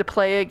learning to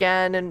play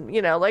again. And,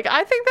 you know, like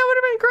I think that would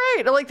have been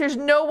great. Like there's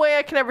no way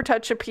I can ever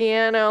touch a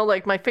piano.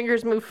 Like my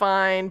fingers move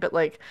fine. But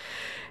like,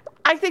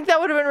 I think that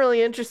would have been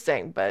really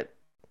interesting. But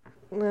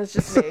that's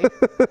just me.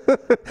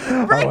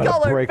 Break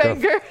all her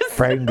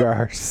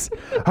fingers.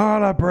 I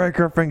want to break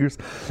her fingers.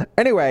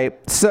 Anyway,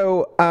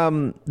 so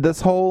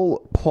this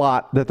whole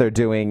plot that they're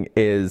doing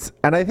is,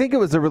 and I think it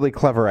was a really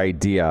clever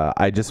idea.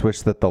 I just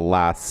wish that the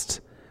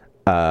last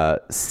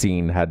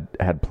scene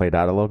had played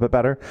out a little bit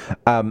better.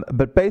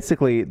 But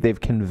basically, they've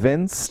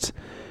convinced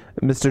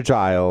Mr.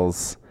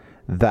 Giles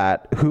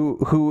that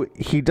who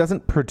he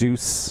doesn't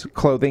produce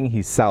clothing,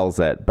 he sells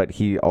it, but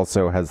he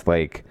also has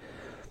like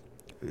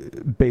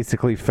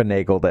basically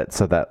finagled it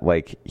so that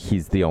like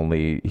he's the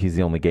only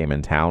game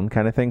in town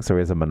kind of thing, so he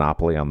has a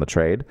monopoly on the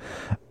trade.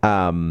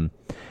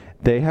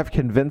 They have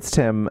convinced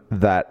him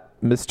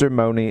that Mr.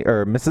 Money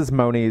or Mrs.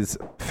 Money's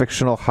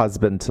fictional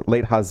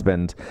late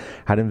husband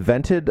had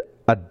invented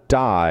a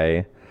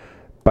dye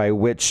by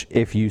which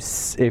if you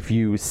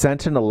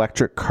sent an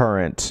electric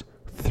current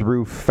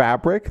through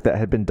fabric that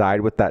had been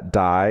dyed with that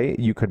dye,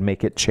 you could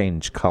make it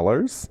change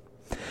colors.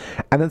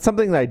 And then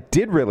something that I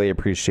did really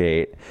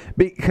appreciate,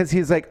 because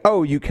he's like,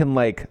 oh, you can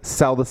like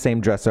sell the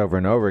same dress over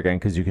and over again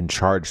because you can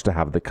charge to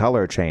have the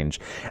color change.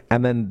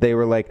 And then they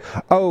were like,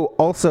 oh,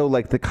 also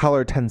like the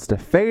color tends to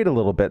fade a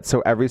little bit, so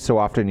every so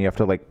often you have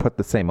to like put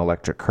the same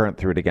electric current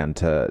through it again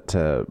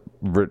to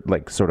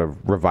like sort of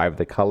revive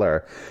the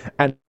color.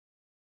 And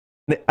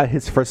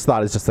his first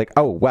thought is just like,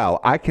 oh,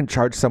 well, I can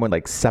charge someone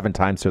like 7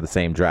 times for the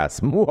same dress.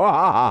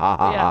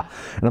 Yeah.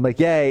 And I'm like,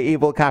 yay,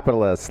 evil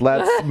capitalist.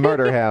 Let's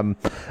murder him.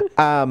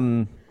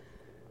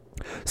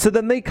 So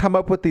then they come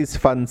up with these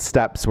fun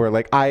steps where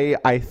like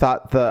I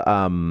thought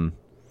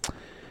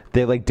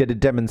they like did a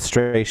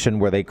demonstration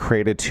where they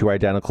created 2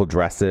 identical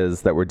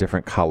dresses that were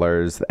different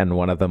colors, and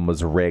one of them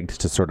was rigged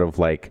to sort of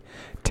like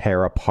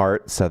tear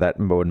apart so that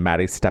when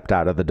Maddie stepped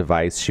out of the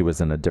device, she was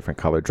in a different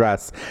color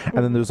dress. And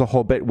then there's a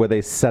whole bit where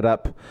they set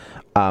up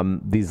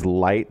these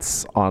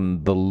lights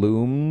on the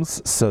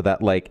looms so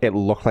that like it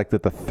looked like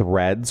that the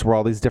threads were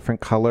all these different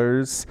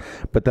colors,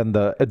 but then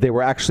they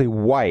were actually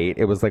white.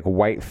 It was like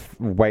white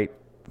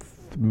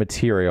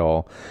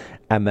material,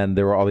 and then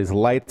there were all these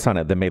lights on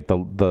it that made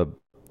the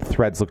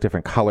threads look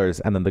different colors,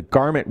 and then the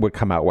garment would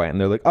come out white,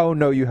 and they're like, oh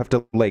no, you have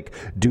to like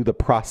do the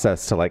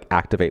process to like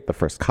activate the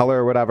first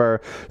color or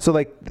whatever. So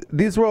like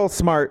these were all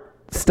smart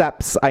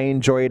steps. I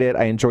enjoyed it.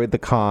 I enjoyed the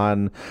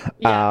con.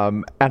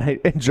 And I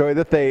enjoyed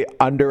that they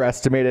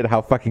underestimated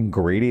how fucking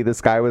greedy this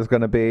guy was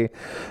going to be.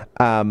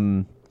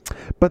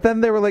 But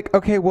then they were like,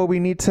 okay, well, we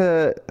need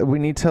to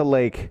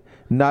like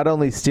not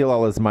only steal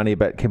all his money,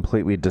 but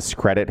completely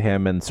discredit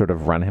him and sort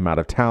of run him out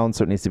of town.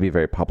 So it needs to be a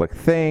very public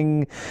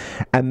thing.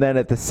 And then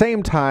at the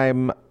same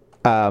time,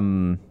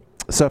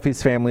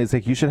 Sophie's family is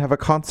like, you should have a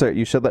concert.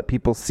 You should let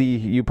people see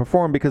you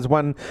perform, because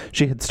one,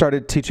 she had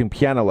started teaching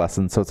piano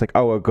lessons. So it's like,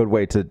 oh, a good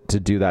way to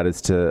do that is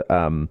to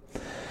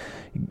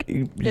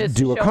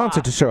do a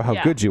concert to show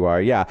how good you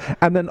are. Yeah.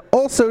 And then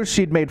also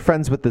she'd made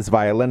friends with this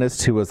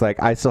violinist who was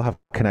like, I still have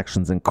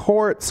connections in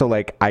court, so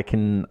like I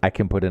can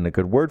put in a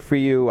good word for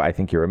you. I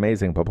think you're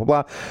amazing, blah blah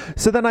blah.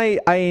 So then I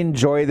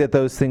enjoy that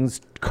those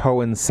things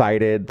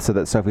coincided, so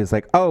that Sophie's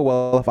like, oh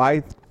well,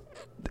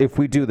 if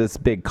we do this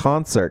big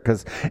concert,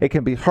 because it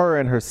can be her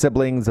and her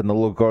siblings and the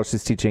little girl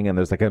she's teaching, and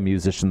there's like a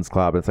musicians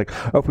club. It's like,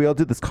 oh, if we all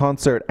do this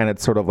concert and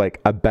it's sort of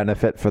like a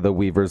benefit for the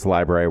Weavers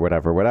Library,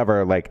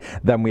 whatever, like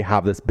then we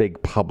have this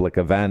big public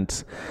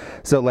event.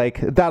 So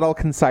like that all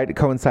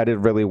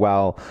coincided really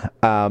well.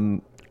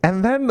 And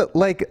then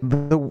like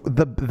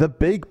the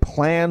big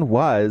plan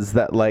was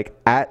that like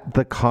at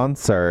the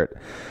concert,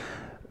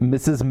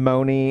 Mrs.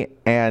 Money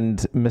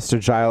and Mr.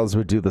 Giles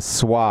would do the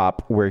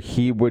swap where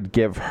he would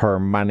give her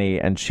money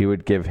and she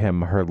would give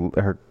him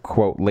her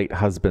quote late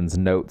husband's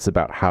notes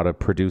about how to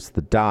produce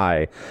the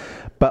dye.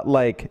 But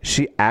like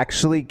she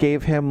actually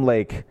gave him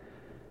like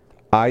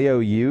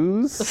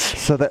IOUs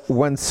so that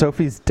when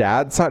Sophie's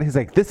dad saw it, he's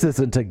like, this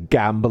isn't a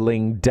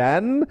gambling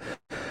den.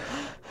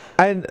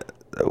 And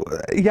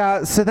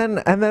yeah, so then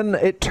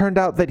it turned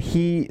out that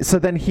he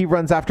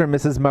runs after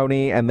Mrs.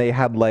 Money, and they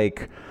had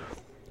like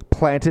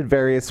planted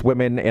various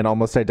women in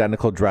almost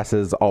identical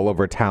dresses all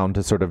over town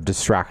to sort of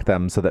distract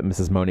them, so that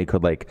Mrs. Money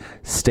could like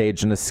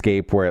stage an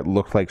escape where it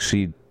looked like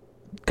she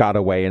got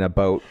away in a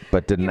boat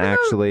but didn't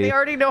actually. They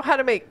already know how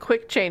to make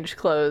quick change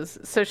clothes,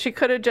 so she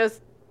could have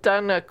just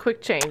done a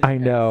quick change. I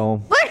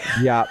know.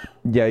 Yeah.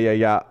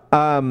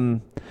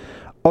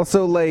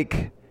 Also,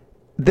 like,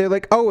 they're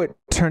like, oh, it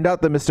turned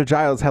out that Mr.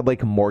 Giles had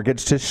like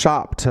mortgaged his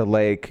shop to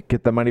like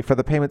get the money for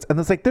the payments, and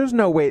it's like, there's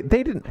no way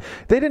they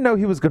didn't know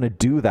he was going to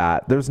do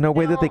that. There's no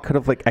way that they could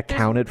have like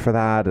accounted for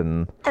that.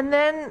 And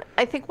then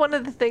I think one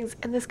of the things,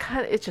 and this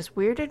kind of, it just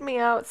weirded me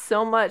out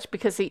so much,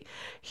 because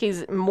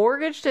he's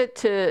mortgaged it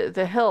to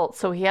the hilt,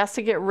 so he has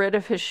to get rid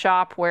of his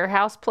shop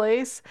warehouse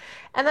place,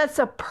 and that's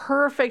a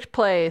perfect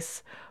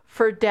place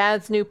for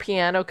Dad's new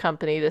piano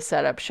company to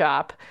set up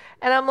shop.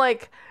 And I'm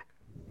like,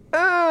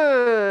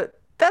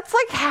 that's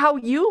like how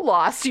you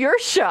lost your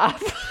shop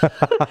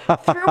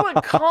through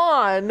a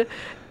con,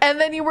 and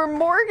then you were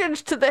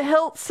mortgaged to the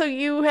hilt, so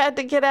you had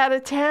to get out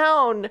of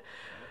town.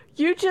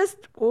 You just,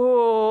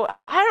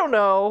 I don't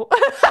know.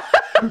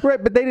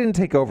 Right, but they didn't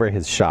take over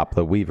his shop.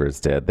 The Weavers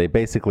did. They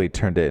basically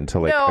turned it into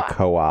like a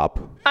co-op.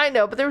 I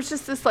know, but there was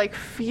just this like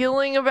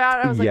feeling about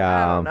it. I was like,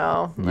 I don't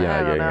know.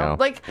 I don't know.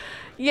 Like,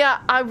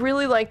 I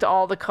really liked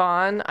all the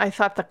con. I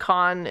thought the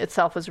con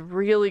itself was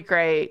really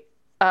great.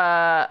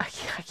 I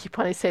keep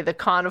wanting to say the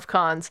con of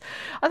cons.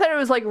 I thought it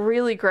was like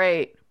really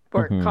great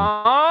for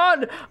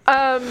con.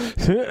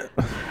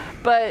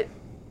 But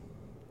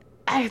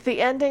the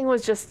ending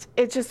was just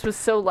was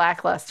so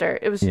lackluster.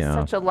 It was just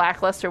such a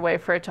lackluster way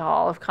for it to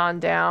all have gone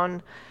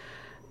down.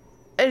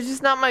 It's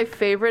just not my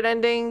favorite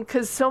ending,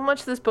 because so much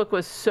of this book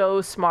was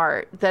so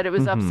smart that it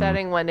was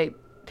upsetting when it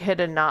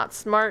hit a not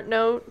smart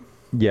note.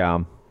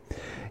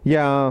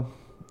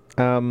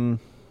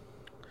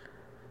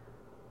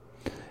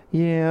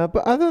 Yeah,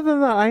 but other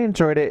than that, I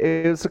enjoyed it.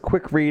 It was a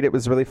quick read. It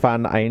was really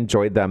fun. I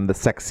enjoyed them. The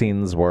sex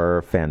scenes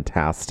were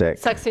fantastic.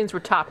 Sex scenes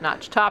were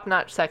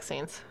top-notch sex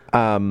scenes.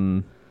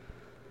 there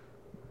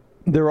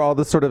were all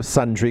the sort of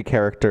sundry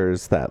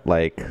characters that,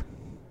 like,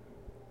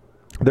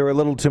 there were a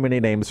little too many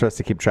names for us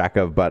to keep track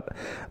of, but,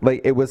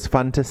 like, it was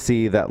fun to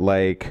see that,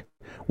 like,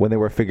 when they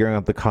were figuring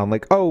out the con,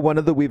 like, oh, one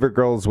of the Weaver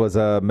girls was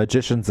a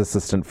magician's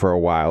assistant for a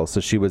while, so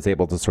she was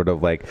able to sort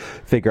of, like,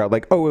 figure out,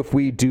 like, oh, if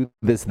we do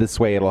this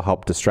way, it'll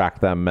help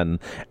distract them,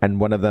 and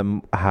one of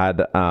them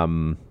had,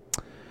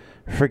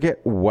 forget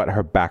what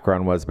her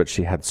background was, but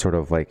she had sort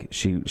of, like,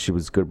 she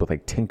was good with,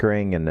 like,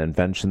 tinkering and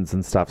inventions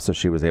and stuff, so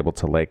she was able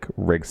to, like,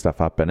 rig stuff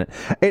up, and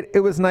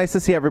it was nice to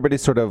see everybody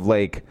sort of,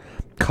 like,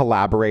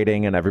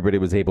 collaborating, and everybody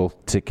was able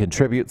to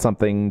contribute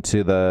something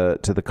to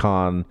the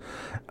con.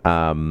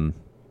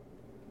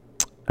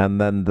 And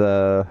then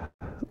the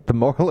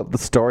moral of the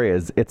story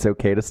is it's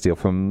okay to steal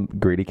from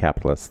greedy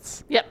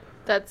capitalists. Yep,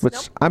 that's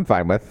which I'm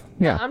fine with.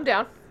 Yeah, I'm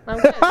down. I'm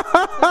good.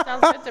 That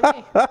sounds good to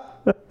me.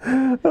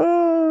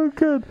 Oh,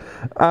 good.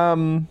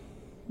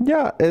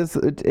 Yeah. Is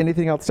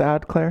anything else to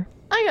add, Claire?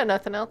 I got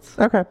nothing else.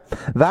 Okay,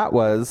 that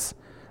was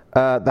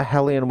the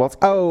Hellion Waltz.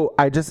 Oh,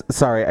 I do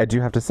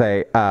have to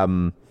say,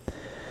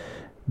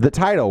 the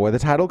title, where the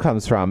title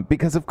comes from,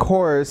 because of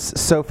course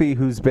Sophie,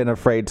 who's been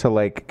afraid to,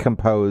 like,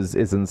 compose,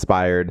 is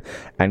inspired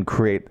and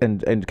create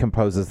and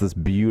composes this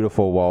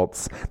beautiful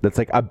waltz that's,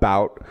 like,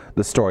 about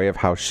the story of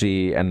how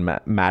she and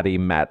Maddie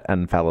met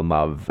and fell in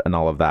love and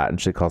all of that,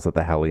 and she calls it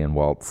the Hellion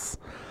Waltz.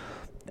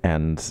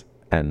 And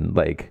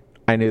like,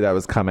 I knew that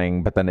was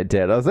coming, but then it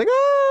did. I was like,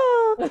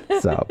 ah!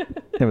 So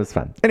it was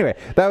fun. Anyway,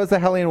 that was the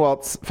Hellion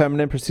Waltz,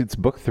 Feminine Pursuits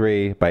Book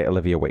 3 by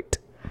Olivia Waite.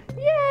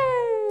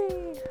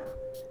 Yay!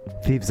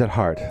 Thieves at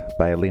Heart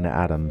by Alina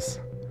Adams.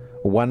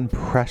 One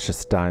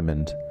precious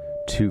diamond,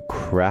 two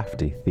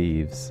crafty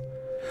thieves.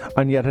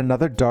 On yet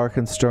another dark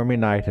and stormy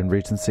night in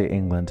Regency,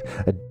 England,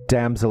 a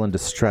damsel in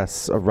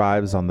distress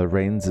arrives on the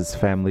Raines'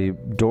 family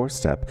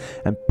doorstep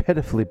and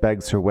pitifully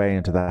begs her way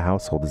into the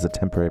household as a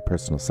temporary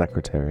personal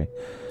secretary.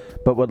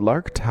 But what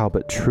Lark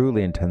Talbot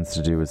truly intends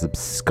to do is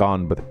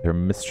abscond with her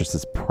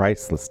mistress's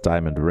priceless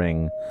diamond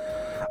ring.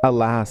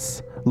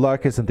 Alas,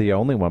 Lark isn't the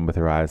only one with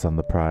her eyes on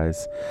the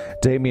prize.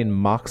 Damien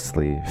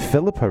Moxley,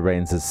 Philippa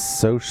Raines'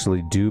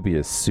 socially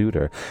dubious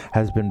suitor,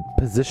 has been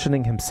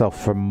positioning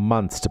himself for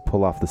months to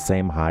pull off the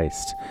same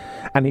heist,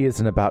 and he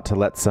isn't about to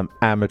let some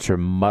amateur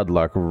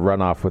mudlark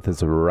run off with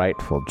his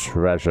rightful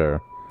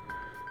treasure.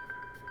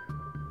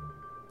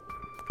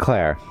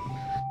 Claire.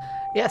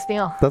 Yes,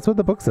 Neil. That's what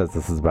the book says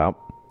this is about.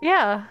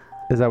 Yeah.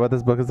 Is that what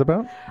this book is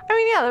about? I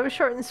mean, yeah, that was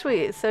short and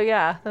sweet. So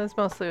yeah, that was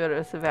mostly what it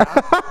was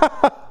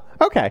about.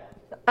 Okay.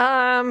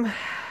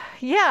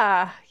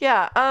 Yeah.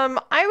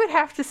 I would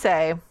have to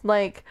say,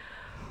 like,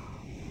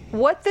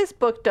 what this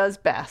book does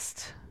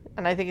best,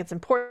 and I think it's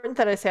important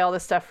that I say all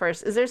this stuff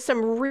first, is there's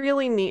some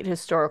really neat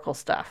historical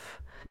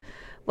stuff.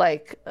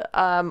 Like,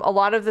 a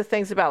lot of the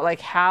things about,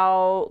 like,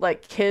 how,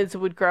 like, kids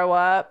would grow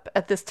up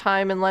at this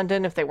time in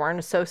London if they weren't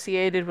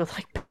associated with,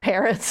 like,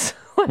 parents,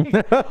 like,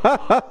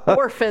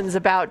 orphans,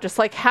 about just,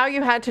 like, how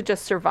you had to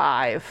just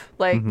survive.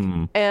 Like,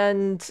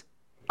 and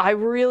I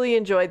really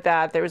enjoyed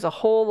that. There was a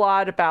whole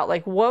lot about,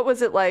 like, what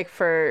was it like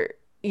for,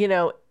 you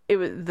know,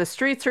 the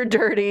streets are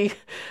dirty,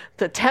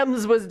 the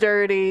Thames was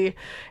dirty,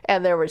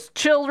 and there was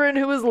children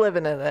who was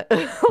living in it.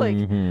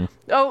 Like,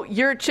 oh,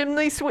 you're a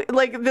chimney sweep.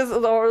 Like, this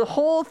the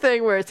whole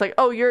thing where it's like,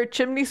 oh, you're a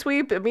chimney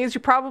sweep. It means you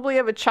probably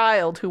have a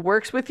child who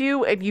works with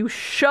you, and you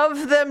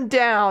shove them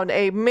down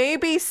a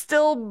maybe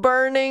still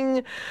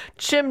burning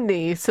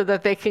chimney so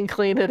that they can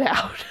clean it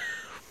out.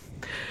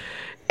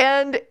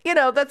 And, you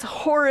know, that's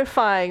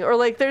horrifying. Or,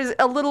 like, there's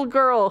a little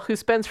girl who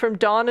spends from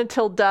dawn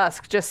until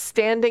dusk just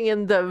standing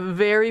in the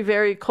very,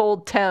 very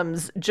cold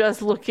Thames,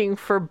 just looking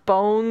for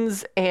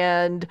bones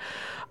and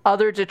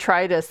other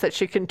detritus that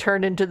she can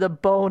turn into the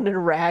bone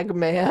and rag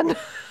man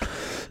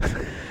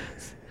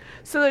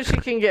so that she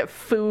can get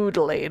food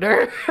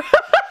later.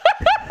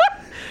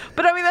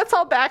 But, I mean, that's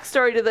all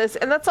backstory to this,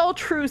 and that's all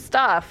true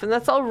stuff, and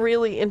that's all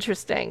really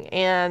interesting.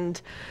 And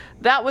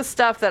that was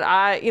stuff that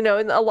I, you know,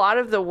 and a lot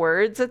of the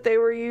words that they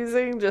were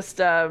using, just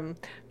some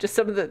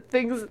of the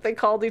things that they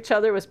called each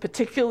other was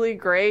particularly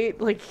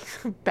great, like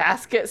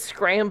basket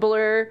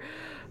scrambler,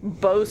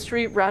 Bow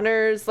Street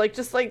runners, like,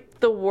 just like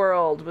the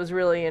world was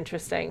really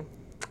interesting.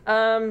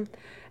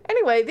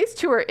 Anyway, these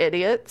two are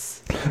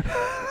idiots.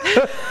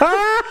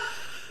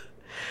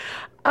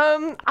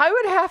 I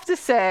would have to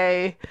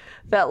say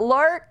that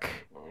Lark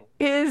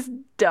is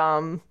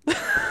dumb.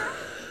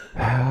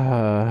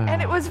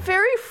 And it was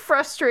very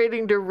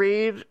frustrating to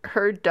read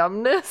her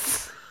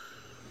dumbness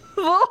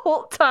the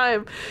whole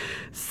time.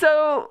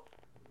 So,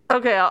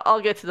 okay,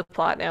 I'll get to the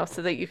plot now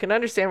so that you can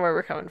understand where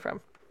we're coming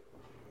from.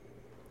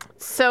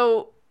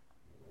 So,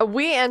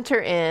 we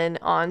enter in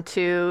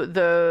onto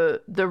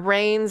the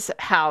Raines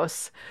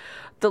house.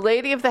 The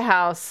lady of the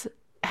house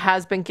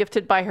has been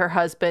gifted by her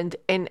husband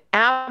an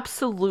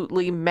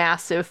absolutely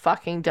massive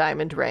fucking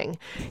diamond ring.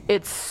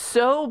 It's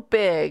so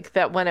big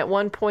that when at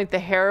one point the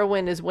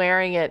heroine is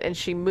wearing it and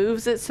she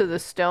moves it so the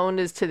stone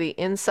is to the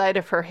inside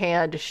of her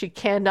hand, she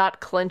cannot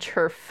clench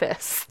her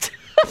fist.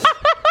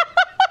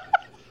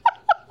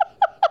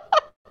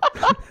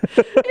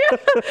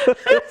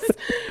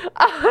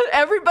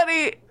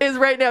 Everybody is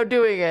right now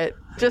doing it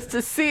just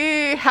to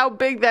see how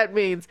big that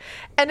means.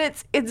 And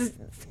it's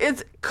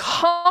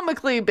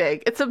comically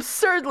big. It's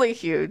absurdly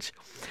huge.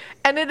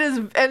 And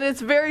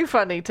it's very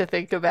funny to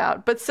think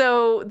about. But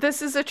so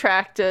this is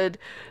attracted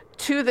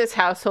to this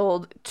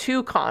household,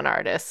 two con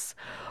artists,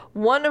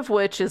 one of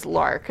which is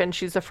Lark, and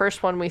she's the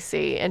first one we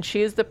see. And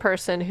she is the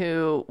person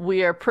who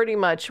we're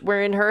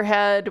in her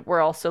head. We're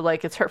also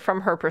like, it's her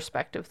from her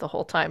perspective the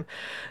whole time.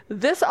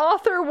 This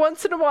author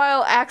once in a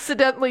while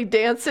accidentally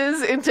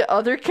dances into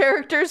other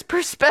characters'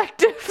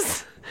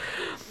 perspectives,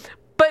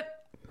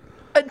 but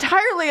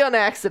entirely on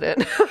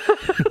accident.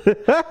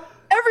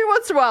 Every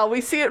once in a while, we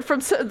see it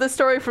from the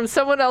story from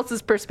someone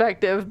else's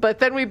perspective, but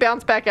then we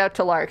bounce back out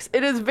to Lark's.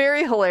 It is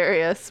very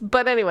hilarious.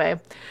 But anyway,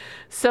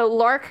 so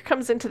Lark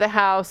comes into the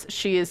house.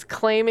 She is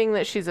claiming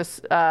that she's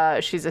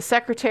a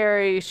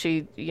secretary.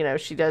 She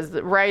does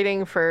the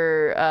writing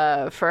for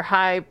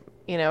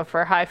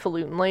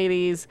highfalutin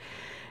ladies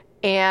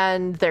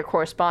and their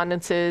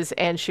correspondences,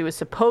 and she was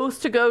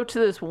supposed to go to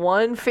this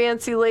one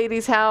fancy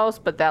lady's house,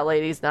 but that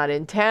lady's not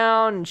in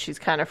town, and she's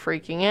kind of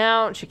freaking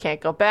out. She can't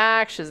go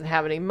back. She doesn't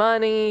have any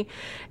money.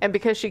 And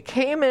because she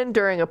came in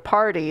during a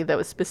party that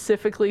was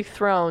specifically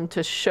thrown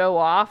to show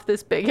off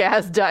this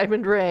big-ass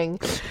diamond ring,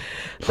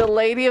 the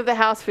lady of the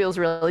house feels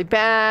really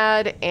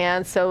bad,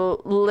 and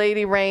so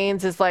Lady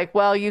Rains is like,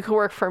 well, you can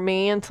work for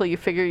me until you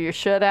figure your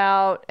shit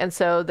out, and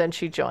so then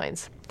she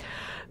joins.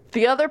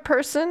 The other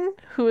person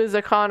who is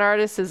a con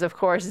artist is, of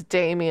course,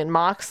 Damian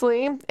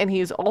Moxley, and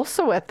he's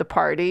also at the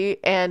party,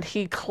 and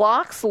he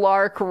clocks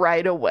Lark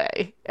right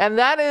away. And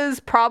that is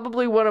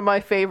probably one of my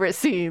favorite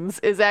scenes,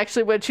 is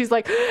actually when she's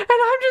like, and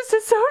I'm just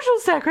a social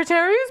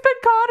secretary who's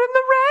been caught in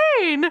the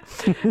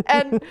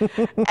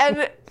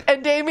rain.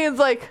 and Damian's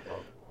like,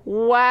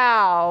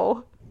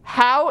 wow.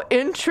 How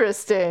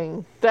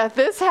interesting that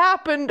this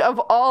happened of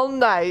all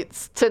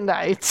nights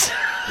tonight.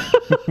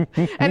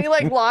 And he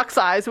like locks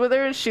eyes with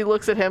her, and she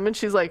looks at him and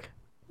she's like,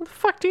 what the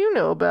fuck do you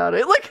know about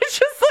it? Like, it's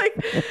just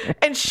like,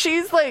 and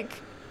she's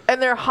like,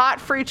 and they're hot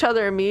for each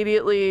other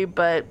immediately,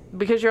 but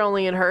because you're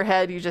only in her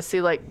head, you just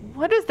see like,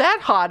 what is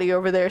that hottie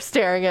over there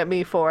staring at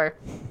me for?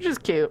 Which is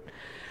cute.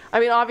 I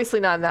mean,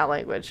 obviously not in that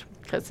language,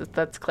 because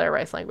that's Claire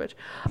Rice language.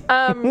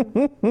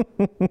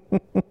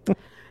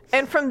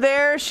 And from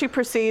there, she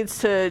proceeds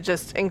to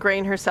just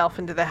ingrain herself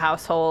into the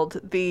household.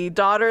 The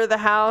daughter of the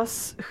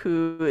house,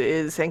 who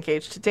is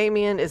engaged to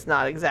Damian, is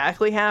not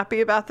exactly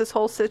happy about this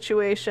whole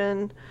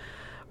situation.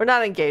 Or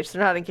not engaged.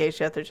 They're not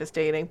engaged yet. They're just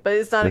dating. But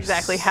is not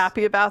exactly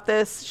happy about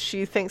this.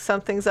 She thinks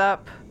something's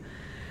up.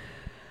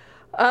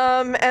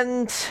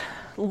 And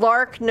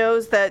Lark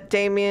knows that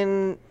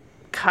Damian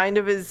kind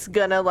of is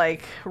gonna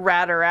like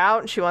rat her out,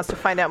 and she wants to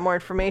find out more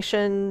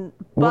information,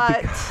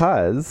 but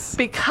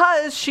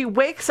because she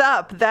wakes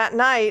up that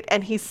night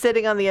and he's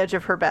sitting on the edge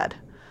of her bed,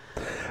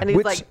 and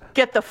he's like,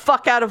 get the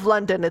fuck out of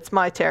London, it's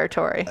my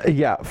territory.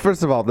 Yeah,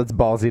 first of all, that's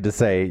ballsy to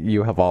say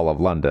you have all of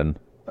London.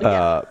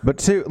 But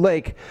two,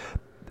 like,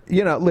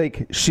 you know,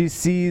 like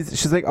she's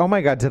like, oh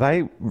my god, did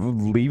I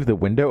leave the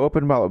window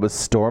open while it was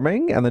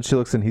storming? And then she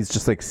looks and he's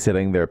just like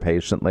sitting there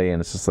patiently, and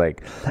it's just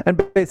like,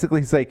 and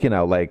basically he's like, you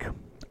know, like,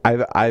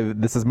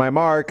 this is my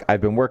mark. I've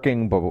been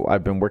working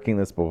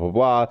this, blah, blah,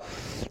 blah.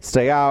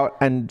 Stay out.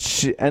 And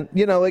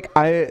you know, like,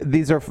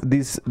 these are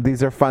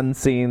fun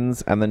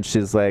scenes. And then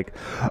she's like,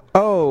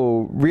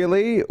 oh,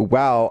 really?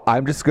 Well,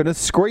 I'm just going to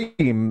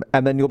scream,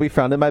 and then you'll be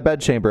found in my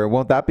bedchamber.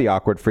 Won't that be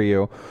awkward for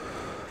you?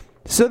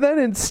 So then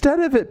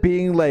instead of it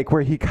being like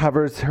where he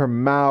covers her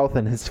mouth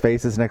and his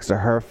face is next to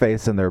her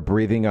face and they're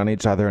breathing on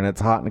each other and it's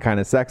hot and kind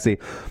of sexy,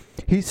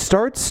 he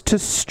starts to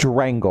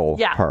strangle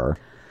her.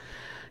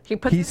 He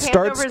puts his hand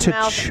over his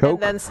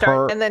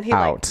mouth and then he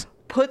like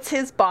puts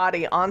his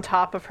body on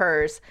top of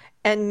hers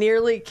and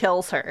nearly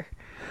kills her.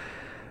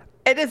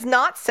 It is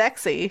not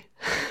sexy.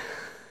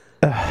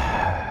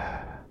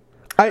 I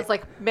was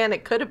like, man,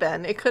 it could have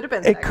been. It could have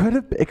been. It could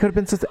have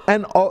been.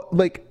 And all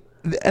like,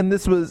 and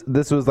this was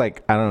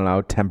like, I don't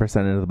know, 10%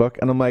 into the book,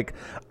 and I'm like,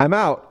 I'm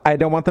out. I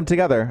don't want them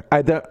together.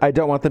 I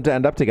don't want them to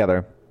end up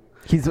together.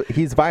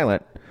 He's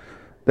violent.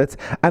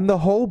 And the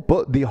whole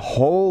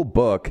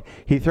book,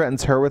 he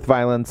threatens her with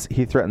violence.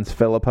 He threatens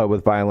Philippa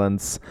with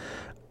violence,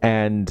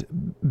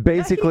 and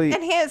basically,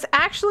 and he is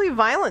actually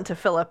violent to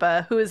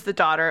Philippa, who is the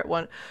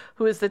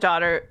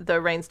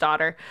Rain's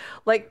daughter.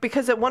 Like,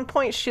 because at one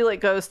point she like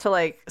goes to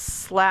like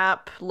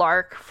slap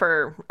Lark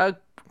for a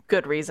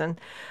good reason.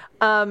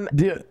 And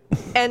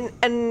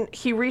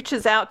he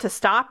reaches out to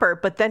stop her,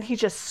 but then he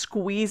just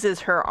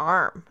squeezes her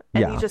arm,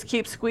 and he just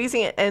keeps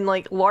squeezing it. And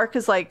like Lark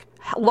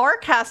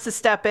has to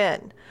step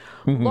in.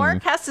 Mm-hmm.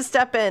 Lark has to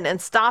step in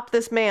and stop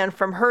this man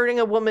from hurting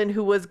a woman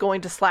who was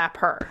going to slap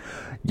her.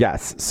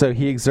 Yes. So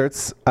he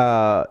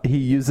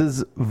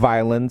uses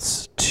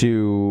violence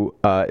to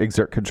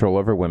exert control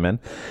over women.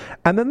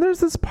 And then there's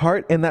this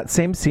part in that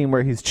same scene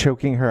where he's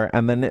choking her,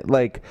 and then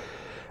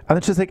and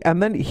then she's like,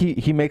 and then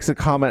he makes a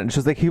comment, and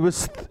she's like,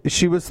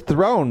 she was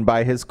thrown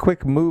by his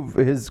quick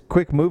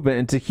movement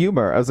into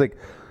humor. I was like,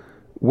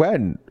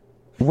 when?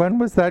 when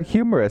was that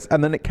humorous?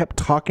 And then it kept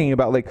talking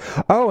about like,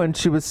 oh, and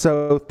she was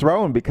so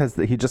thrown because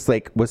he just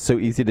like was so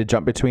easy to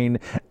jump between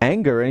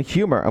anger and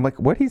humor. I'm like,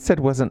 what he said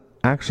wasn't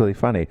actually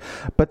funny.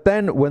 But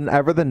then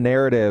whenever the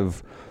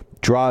narrative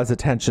draws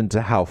attention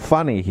to how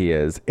funny he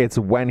is, it's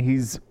when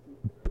he's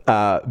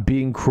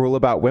being cruel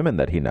about women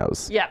that he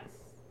knows. Yeah.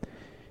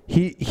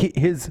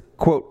 His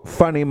quote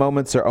funny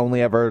moments are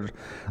only ever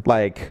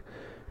like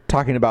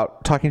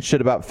talking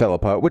shit about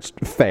Philippa, which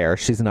fair,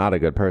 she's not a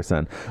good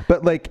person,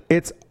 but like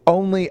it's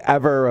only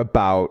ever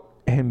about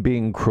him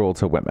being cruel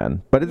to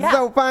women. But it's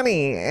so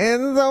funny.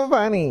 It's so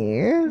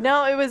funny.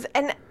 No, it was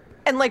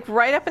and like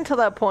right up until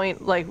that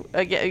point, like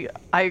again,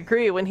 I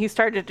agree. When he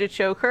started to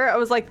choke her, I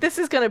was like, this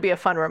is going to be a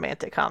fun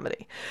romantic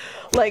comedy.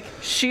 Like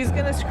she's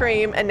going to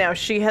scream, and now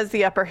she has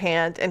the upper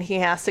hand, and he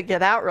has to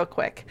get out real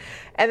quick,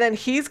 and then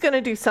he's going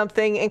to do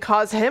something and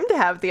cause him to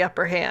have the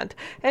upper hand,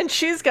 and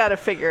she's got to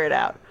figure it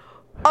out.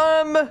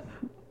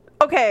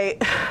 Okay.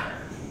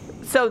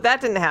 So that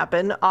didn't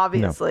happen,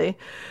 obviously. No.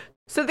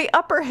 So the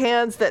upper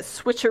hands that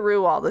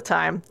switcheroo all the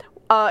time.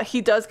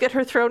 He does get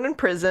her thrown in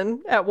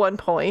prison at one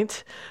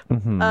point,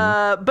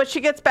 but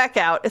she gets back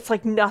out. It's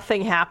like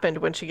nothing happened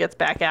when she gets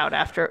back out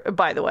after,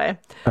 by the way.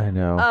 I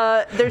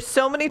know. There's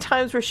so many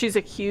times where she's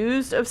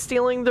accused of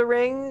stealing the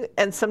ring,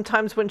 and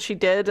sometimes when she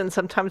did, and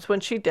sometimes when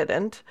she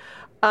didn't.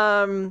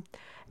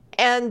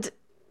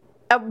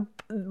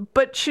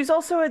 But she's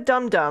also a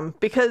dum-dum,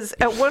 because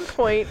at one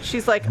point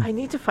she's like, I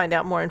need to find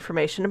out more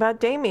information about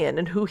Damien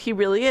and who he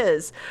really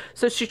is.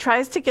 So she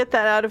tries to get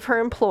that out of her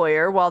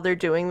employer while they're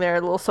doing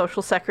their little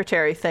social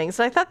secretary things.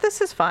 And I thought,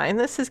 this is fine.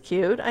 This is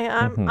cute.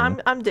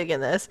 I'm digging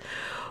this.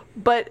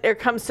 But it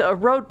comes to a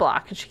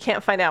roadblock and she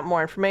can't find out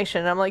more information.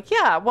 And I'm like,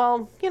 yeah,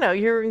 well, you know,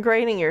 you're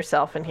ingraining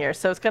yourself in here,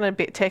 so it's going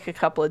to take a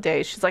couple of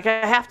days. She's like,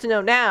 I have to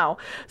know now.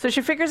 So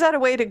she figures out a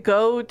way to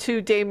go to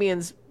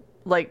Damien's,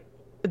 like,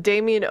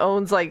 Damien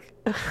owns like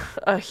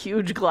a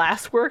huge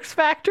glassworks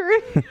factory.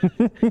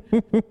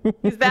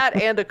 He's that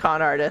and a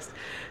con artist.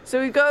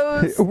 So he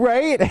goes.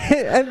 Right.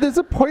 And there's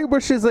a point where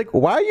she's like,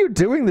 why are you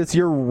doing this?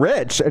 You're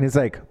rich. And he's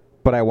like,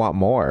 but I want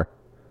more.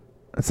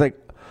 It's like,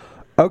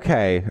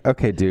 okay,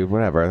 dude,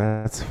 whatever.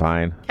 That's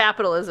fine.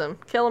 Capitalism.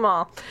 Kill them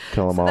all.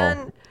 Kill them all.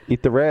 Then,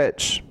 eat the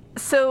rich.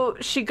 So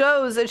she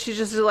goes and she's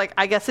just like,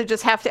 I guess I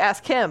just have to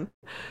ask him.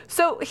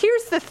 So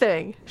here's the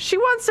thing. She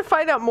wants to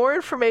find out more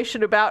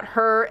information about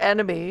her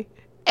enemy.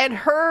 And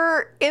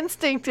her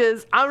instinct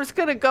is, I'm just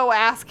going to go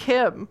ask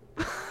him.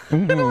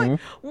 And I'm like,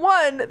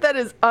 one, that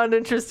is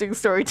uninteresting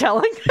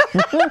storytelling.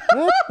 Two,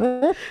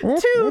 that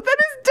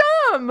is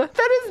dumb.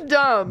 That is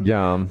dumb.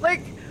 Yum.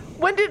 Like,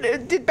 when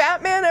did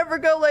Batman ever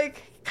go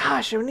like,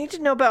 gosh, I need to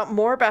know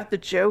more about the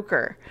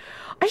Joker.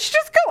 I should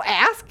just go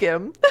ask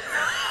him.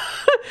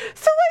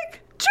 So,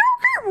 like,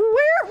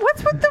 Joker,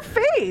 what's with the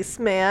face,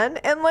 man?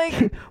 And,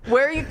 like,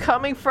 where are you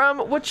coming from?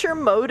 What's your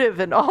motive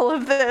in all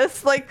of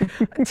this? Like,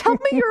 tell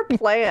me your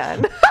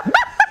plan.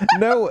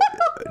 No,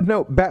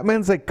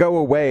 Batman's like, go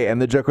away. And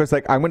the Joker's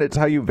like, I'm going to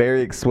tell you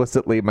very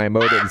explicitly my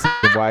motives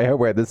and why I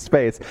wear this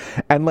face.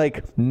 And,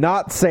 like,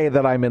 not say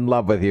that I'm in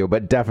love with you,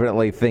 but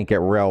definitely think it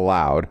real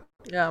loud.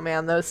 Oh,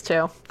 man, those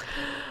two.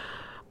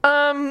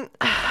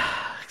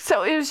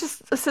 So it was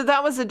just, so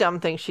that was a dumb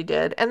thing she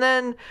did. And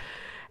then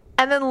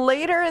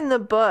later in the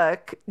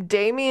book,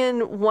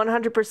 Damien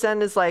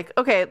 100% is like,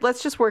 okay,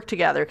 let's just work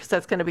together because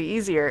that's going to be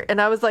easier. And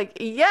I was like,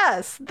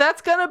 yes,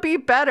 that's going to be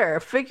better.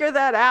 Figure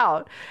that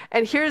out.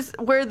 And here's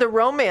where the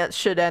romance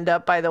should end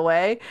up, by the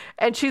way.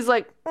 And she's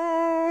like,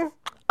 I'm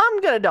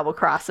going to double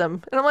cross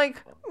him. And I'm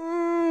like,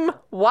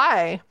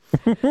 why?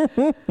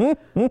 And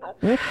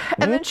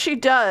then she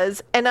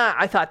does. And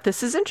I thought,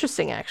 this is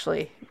interesting,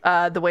 actually.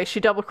 The way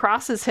she double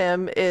crosses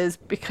him is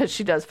because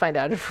she does find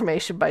out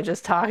information by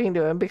just talking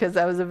to him, because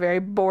that was a very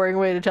boring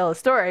way to tell a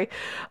story.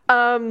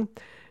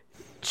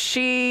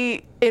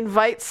 She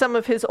invites some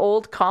of his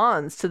old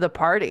cons to the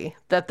party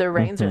that the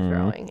Rains are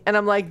throwing. And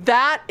I'm like,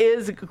 that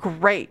is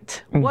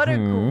great. What a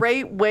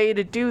great way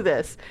to do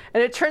this.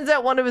 And it turns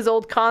out one of his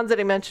old cons that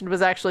he mentioned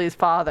was actually his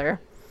father.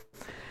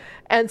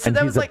 And so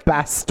that was like a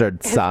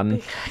bastard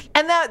son.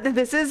 And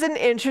this is an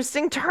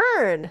interesting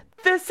turn.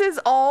 This is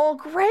all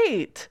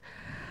great.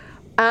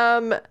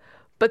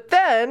 But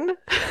then,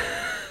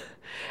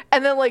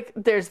 and then like,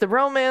 there's the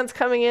romance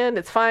coming in.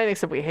 It's fine,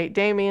 except we hate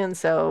Damien.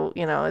 So,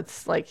 you know,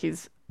 it's like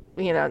he's,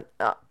 you know,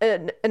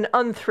 an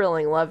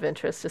unthrilling love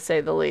interest, to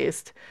say the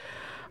least.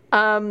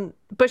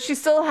 But she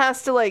still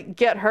has to like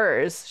get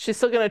hers. She's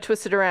still going to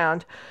twist it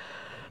around.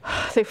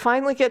 They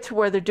finally get to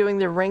where they're doing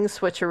the ring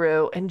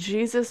switcheroo, and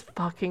Jesus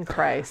fucking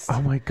Christ.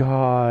 Oh my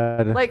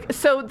God. Like,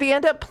 so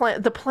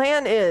the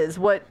plan is,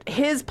 what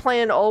his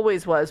plan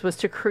always was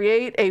to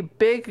create a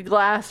big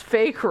glass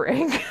fake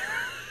ring,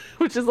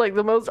 which is like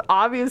the most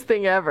obvious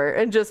thing ever,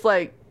 and just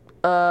like,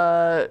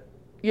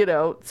 you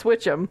know,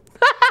 switch them.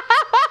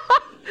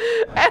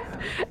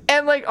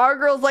 and like our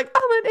girl's like,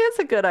 oh, that is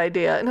a good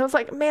idea. And I was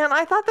like, man,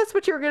 I thought that's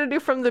what you were gonna do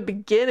from the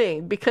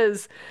beginning,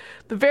 because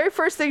the very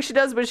first thing she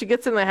does when she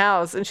gets in the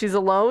house and she's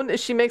alone is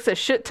she makes a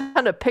shit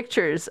ton of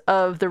pictures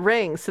of the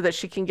ring so that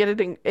she can get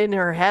it in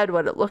her head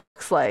what it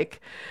looks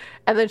like.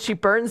 And then she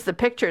burns the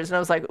pictures, and I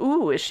was like,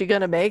 ooh, is she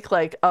gonna make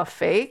like a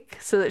fake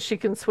so that she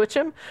can switch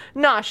them?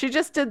 Nah, she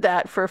just did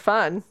that for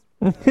fun.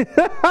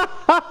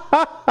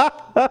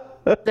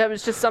 That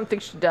was just something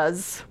she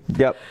does.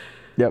 Yep.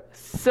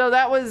 So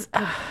that was,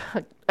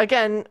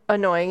 again,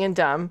 annoying and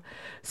dumb.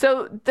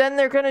 So then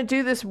they're going to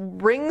do this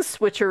ring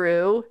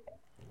switcheroo.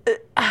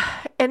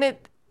 And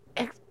it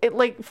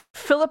like,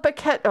 Philippa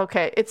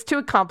okay, it's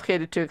too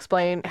complicated to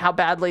explain how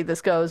badly this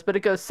goes, but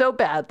it goes so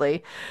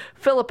badly.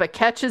 Philippa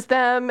catches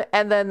them,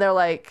 and then they're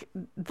like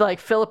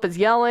Philippa's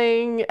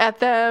yelling at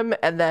them,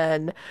 and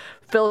then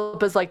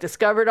Philippa's like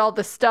discovered all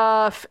the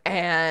stuff,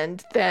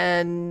 and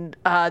then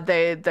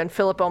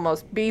Philippa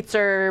almost beats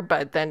her,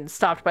 but then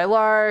stopped by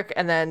Lark,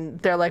 and then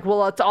they're like, well,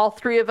 let's all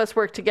three of us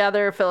work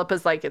together.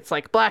 Philippa's like, it's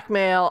like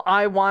blackmail.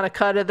 I want a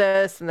cut of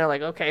this, and they're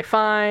like, okay,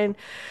 fine.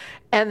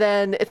 And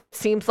then it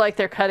seems like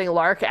they're cutting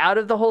Lark out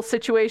of the whole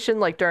situation,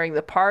 like during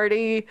the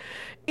party,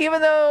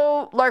 even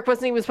though Lark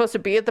wasn't even supposed to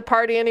be at the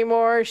party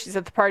anymore. She's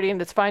at the party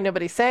and it's fine.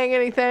 Nobody's saying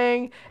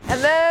anything.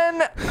 And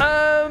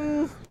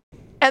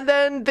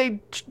then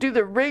they do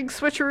the rig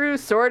switcheroo,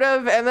 sort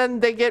of. And then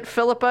they get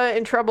Philippa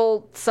in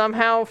trouble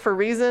somehow for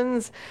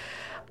reasons.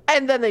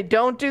 And then they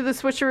don't do the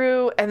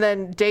switcheroo. And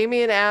then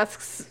Damien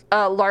asks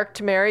Lark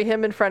to marry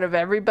him in front of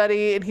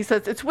everybody. And he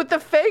says, it's with the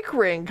fake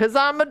ring because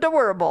I'm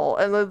adorable.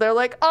 And they're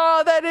like,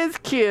 oh, that is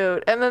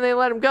cute. And then they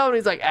let him go. And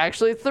he's like,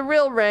 actually, it's the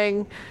real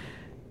ring.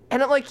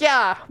 And I'm like,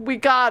 yeah, we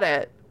got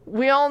it.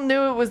 We all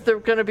knew it was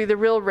going to be the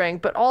real ring.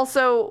 But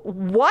also,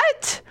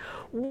 what?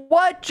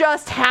 What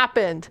just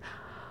happened?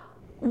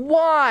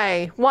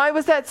 Why? Why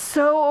was that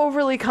so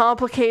overly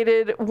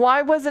complicated?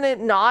 Why wasn't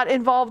it not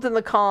involved in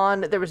the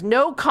con? There was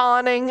no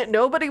conning.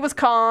 Nobody was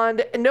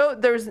conned. No,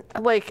 there's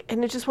like,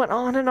 and it just went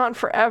on and on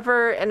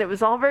forever. And it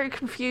was all very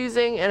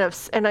confusing.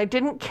 And I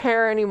didn't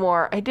care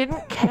anymore. I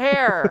didn't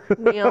care,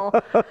 Neil.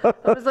 I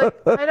was like,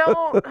 I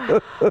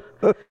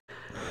don't...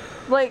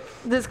 Like,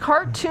 this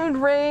cartoon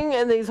ring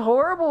and these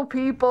horrible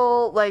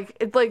people, like,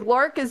 it's like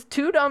Lark is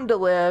too dumb to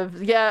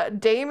live. Yeah,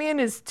 Damien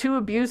is too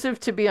abusive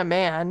to be a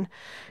man.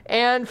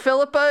 And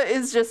Philippa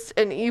is just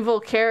an evil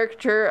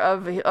caricature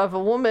of a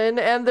woman.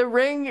 And the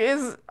ring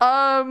is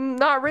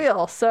not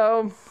real.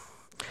 So,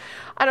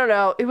 I don't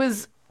know. It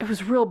was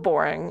real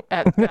boring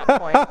at that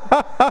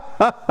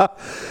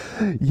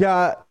point.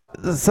 Yeah.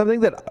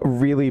 Something that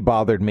really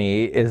bothered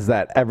me is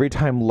that every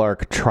time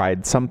Lark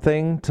tried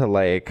something to,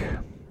 like,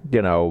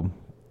 you know,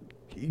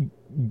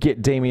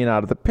 get Damien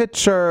out of the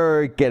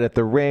picture, get at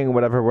the ring,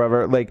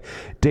 whatever, like,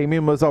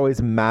 Damien was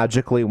always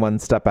magically one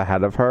step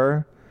ahead of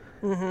her.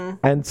 Mm-hmm.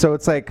 And so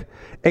it's like,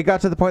 it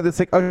got to the point that's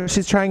like, oh,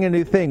 she's trying a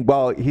new thing.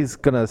 Well, he's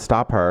going to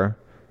stop her.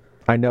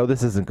 I know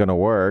this isn't going to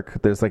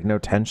work. There's, like, no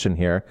tension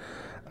here.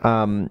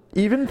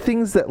 Even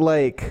things that,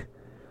 like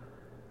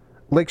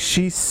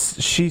she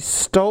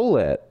stole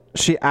it.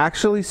 She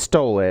actually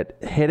stole it,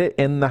 hid it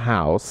in the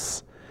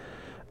house.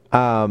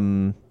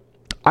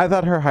 I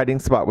thought her hiding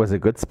spot was a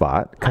good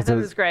spot. I thought it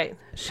was great.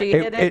 She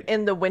hid it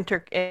in the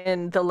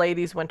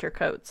ladies' winter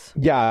coats.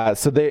 Yeah,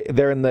 so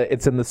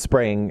it's in the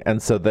spring,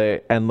 and so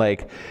the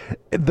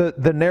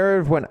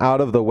narrative went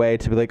out of the way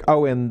to be like,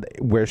 oh, and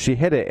where she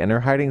hid it in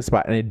her hiding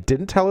spot, and it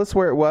didn't tell us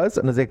where it was,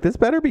 and I was like, this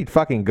better be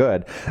fucking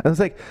good. And I was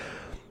like,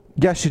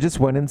 yeah, she just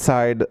went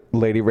inside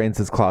Lady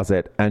Rains'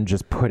 closet and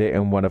just put it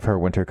in one of her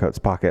winter coat's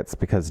pockets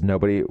because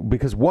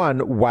one,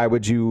 why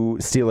would you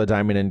steal a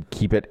diamond and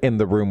keep it in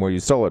the room where you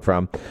stole it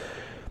from?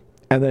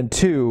 And then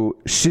two,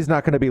 she's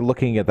not going to be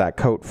looking at that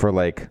coat for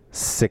like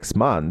 6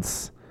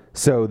 months.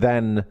 So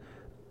then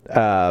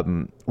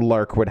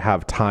Lark would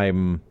have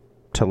time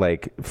to,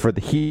 like, for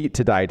the heat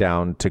to die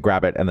down to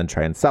grab it and then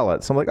try and sell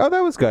it. So I'm like, oh, that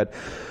was good.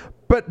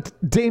 But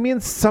Damien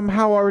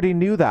somehow already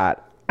knew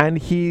that. And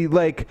he,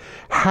 like,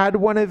 had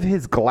one of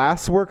his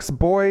Glassworks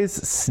boys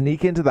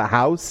sneak into the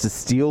house to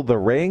steal the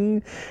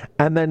ring.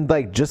 And then,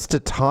 like, just to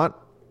taunt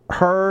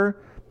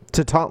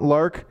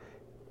Lark,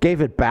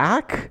 gave it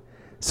back.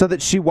 So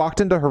that she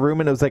walked into her room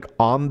and it was, like,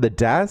 on the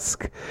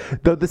desk.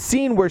 Though the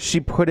scene where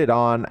she put it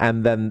on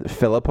and then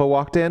Philippa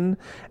walked in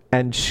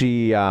and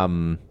she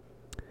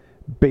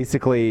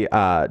basically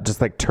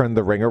just, like, turned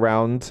the ring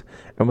around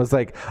and was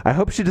like, I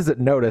hope she doesn't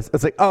notice.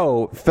 It's like,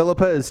 oh,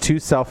 Philippa is too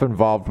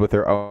self-involved with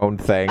her own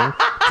thing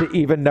to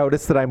even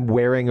notice that I'm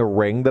wearing a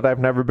ring that I've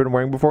never been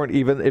wearing before, and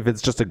even if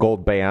it's just a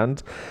gold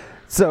band.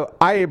 So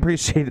I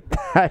appreciated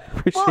that.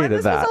 This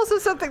was also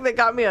something that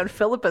got me on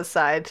Philippa's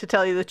side, to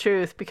tell you the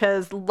truth,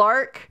 because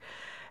Lark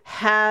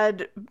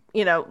had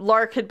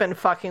been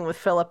fucking with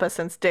Philippa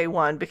since day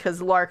one,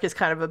 because Lark is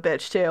kind of a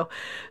bitch too.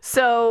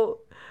 So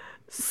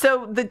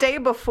the day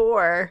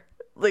before,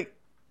 like,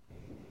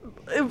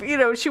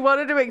 she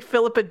wanted to make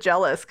Philippa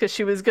jealous because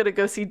she was going to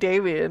go see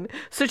Damien.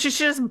 So she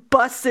just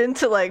busts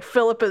into like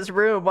Philippa's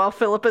room while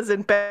Philippa's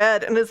in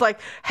bed and is like,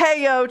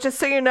 hey, yo, just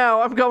so you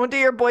know, I'm going to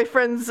your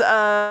boyfriend's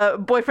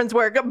work.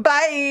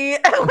 Bye.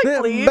 And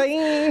like leaves.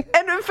 Bye.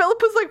 And then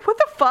Philippa's like, what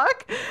the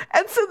fuck?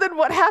 And so then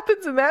what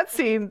happens in that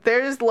scene,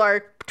 there's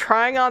Lark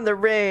trying on the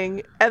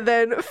ring, and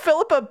then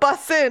Philippa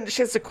busts in.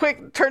 She has to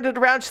quick turn it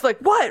around. She's like,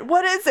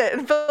 what is it?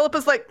 And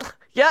Philippa's like,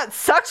 yeah, it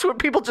sucks when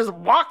people just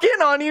walk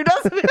in on you,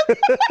 doesn't it? And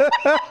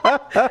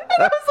I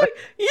was like,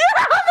 yeah,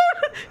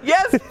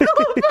 yes,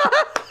 Philippa.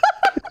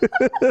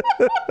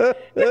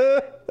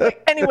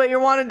 Like, anyway, you're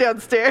wanted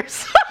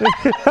downstairs.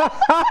 It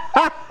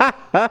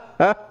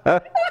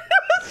was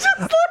just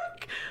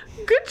like,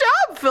 good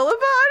job,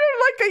 Philippa.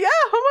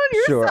 I'm on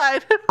your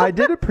side. I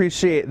did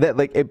appreciate that,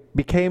 like, it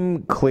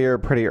became clear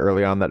pretty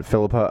early on that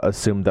Philippa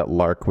assumed that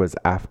Lark was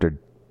after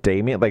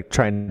Damien, like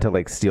trying to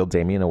like steal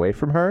Damien away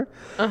from her.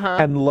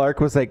 And Lark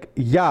was like,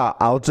 yeah,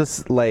 I'll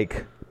just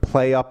like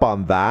play up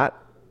on that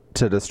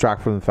to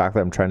distract from the fact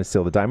that I'm trying to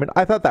steal the diamond.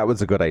 I thought that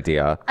was a good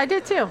idea. I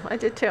did too.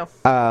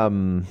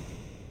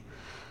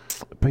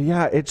 But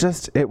yeah,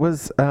 it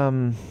was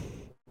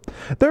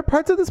there are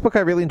parts of this book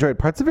I really enjoyed.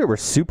 Parts of it were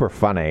super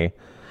funny.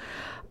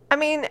 I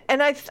mean,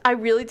 and I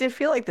really did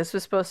feel like this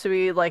was supposed to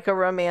be like a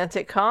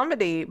romantic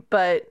comedy,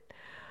 but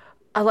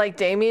like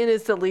Damien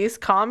is the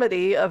least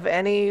comedy of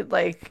any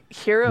like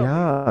hero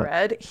we've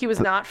read. He was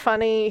not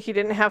funny. He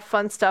didn't have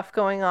fun stuff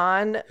going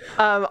on.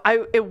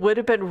 It would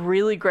have been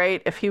really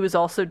great if he was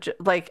also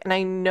like, and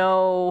I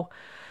know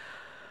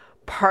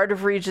part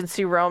of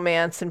Regency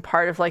romance and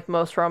part of like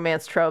most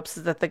romance tropes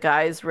is that the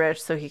guy is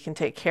rich so he can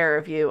take care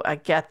of you. I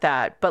get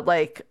that. But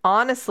like,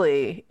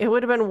 honestly, it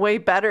would have been way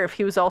better if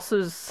he was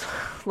also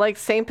like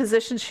same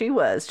position she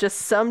was, just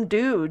some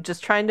dude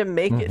just trying to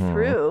make it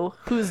through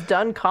who's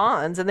done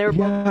cons, and they were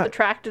both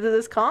attracted to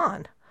this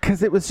con.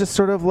 Because it was just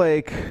sort of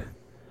like,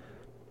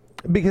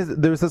 because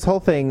there was this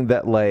whole thing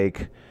that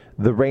like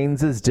the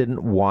Rainses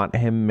didn't want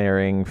him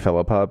marrying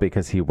Philippa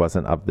because he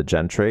wasn't of the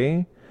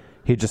gentry.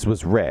 He just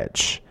was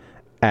rich.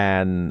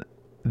 And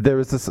there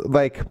was this,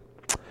 like,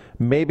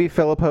 maybe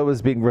Philippa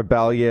was being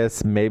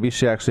rebellious. Maybe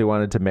she actually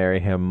wanted to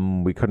marry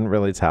him. We couldn't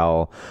really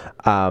tell.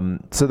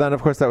 So then,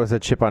 of course, that was a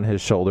chip on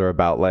his shoulder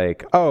about,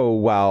 like, oh,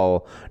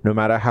 well, no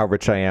matter how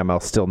rich I am, I'll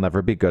still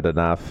never be good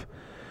enough.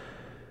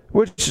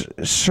 Which,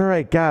 sure,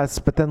 I guess.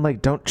 But then,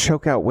 like, don't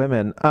choke out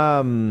women.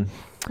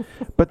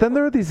 But then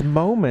there are these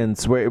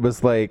moments where it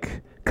was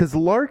like, because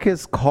Lark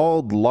is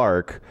called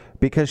Lark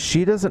because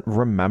she doesn't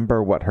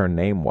remember what her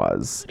name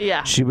was.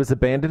 Yeah. She was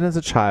abandoned as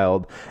a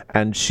child,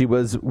 and she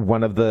was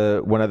one of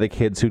the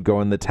kids who'd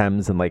go in the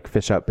Thames and like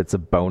fish out bits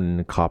of bone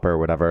and copper or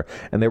whatever,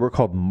 and they were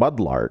called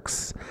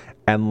mudlarks.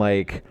 And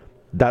like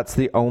that's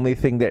the only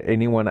thing that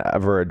anyone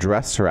ever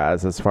addressed her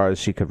as far as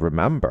she could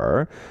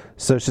remember.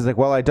 So she's like,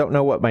 well, I don't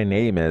know what my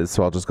name is,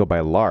 so I'll just go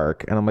by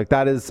Lark. And I'm like,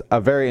 that is a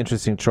very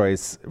interesting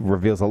choice,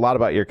 reveals a lot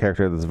about your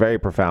character that's very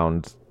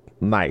profound.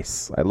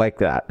 Nice. I like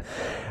that.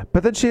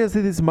 But then she has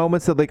these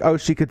moments of like, oh,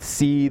 she could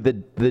see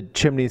the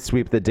chimney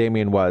sweep that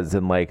Damien was,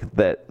 and like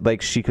that,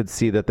 like she could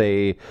see that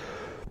they,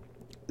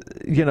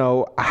 you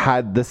know,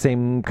 had the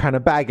same kind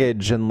of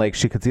baggage, and like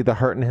she could see the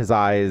hurt in his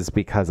eyes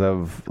because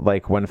of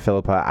like when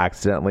Philippa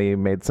accidentally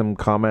made some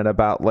comment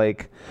about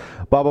like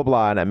blah blah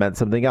blah, and it meant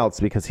something else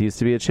because he used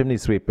to be a chimney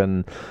sweep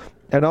and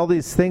all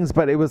these things.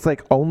 But it was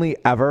like only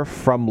ever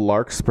from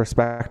Lark's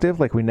perspective.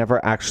 Like we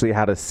never actually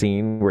had a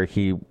scene where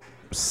he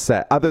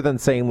said, other than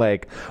saying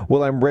like,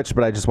 well, I'm rich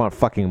but I just want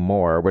fucking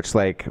more, which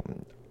like,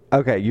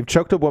 okay, you've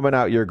choked a woman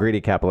out, you're a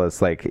greedy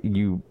capitalist, like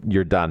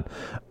you're done.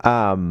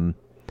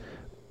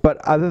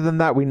 But other than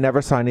that, we never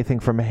saw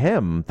anything from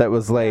him that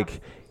was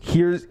like,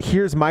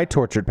 here's my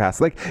tortured past.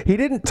 Like he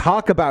didn't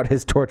talk about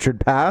his tortured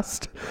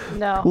past.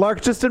 No. Lark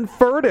just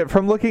inferred it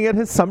from looking at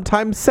his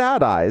sometimes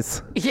sad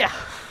eyes. Yeah.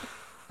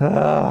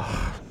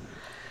 Oh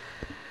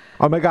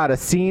my god, a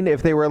scene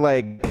if they were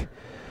like,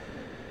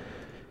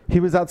 he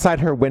was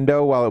outside her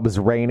window while it was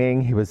raining.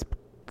 He was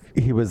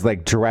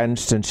like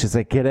drenched, and she's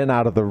like, get in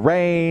out of the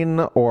rain,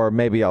 or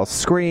maybe I'll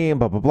scream,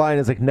 blah, blah, blah. And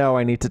he's like, no,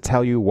 I need to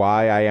tell you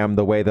why I am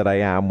the way that I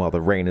am while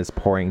the rain is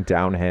pouring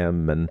down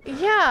him. And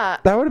yeah,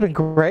 that would have been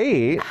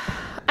great.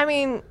 I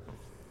mean,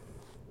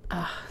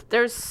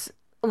 there's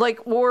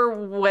like, or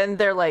when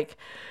they're like,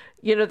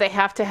 you know, they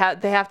have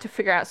to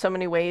figure out so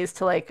many ways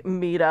to like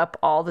meet up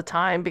all the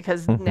time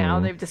because now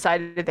they've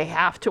decided they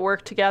have to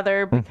work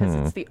together because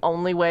it's the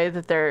only way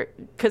that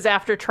because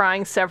after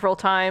trying several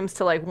times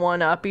to like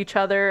one up each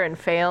other and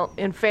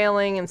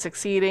failing and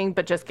succeeding,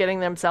 but just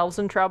getting themselves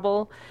in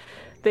trouble,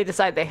 they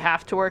decide they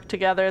have to work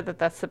together,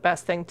 that's the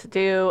best thing to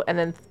do. And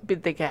then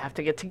they have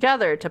to get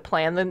together to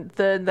plan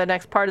the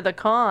next part of the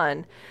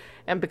con.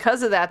 And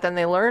because of that, then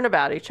they learn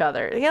about each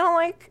other, you know,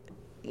 like,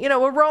 you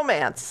know, a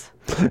romance.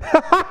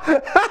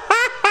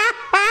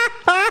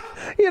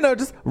 You know,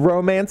 just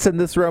romance in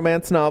this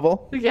romance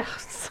novel. Yeah,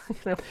 you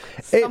know,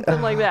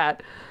 something like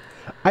that.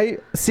 I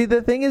see.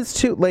 The thing is,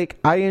 too, like,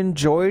 I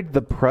enjoyed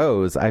the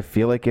prose. I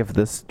feel like if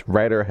this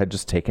writer had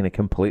just taken a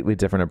completely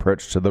different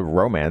approach to the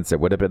romance, it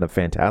would have been a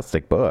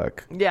fantastic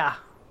book. Yeah.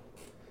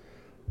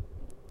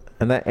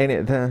 And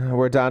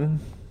we're done?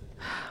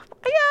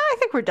 Yeah, I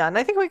think we're done.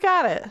 I think we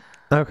got it.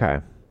 Okay.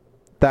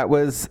 That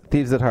was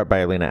Thieves at Heart by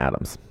Alina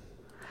Adams.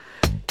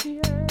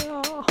 Yeah.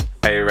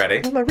 Are you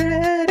ready? I'm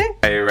ready.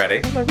 Are you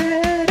ready? I'm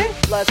ready.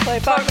 Let's play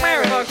Fuck,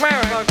 Marry, Fuck,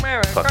 Marry, Fuck,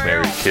 Marry, Fuck,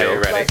 Marry, Kill. Are you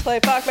ready? Let's play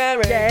Fuck,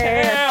 Marry,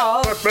 Kill.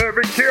 Fuck,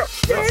 Marry, Kill.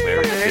 Fuck, Marry, Kill. Fuck,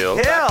 Marry,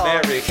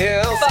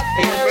 Kill. Fuck,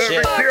 Marry,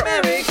 Kill. Fuck,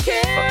 Marry,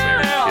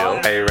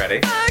 Kill. Are you ready?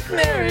 Fuck,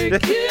 Marry,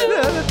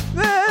 Kill.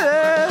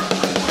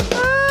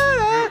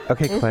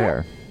 Okay,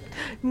 Claire.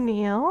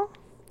 Neil,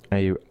 Are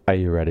you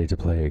ready to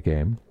play a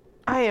game?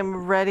 I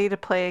am ready to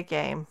play a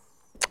game.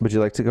 Would you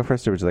like to go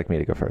first, or would you like me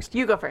to go first?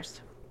 You go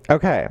first.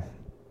 Okay.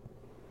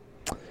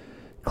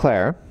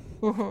 Claire.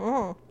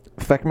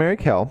 Fuck, Marry,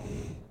 Kill.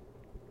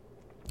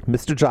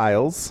 Mr.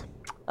 Giles.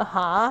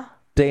 Uh-huh.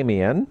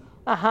 Damien.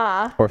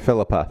 Uh-huh. Or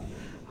Philippa.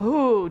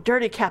 Ooh,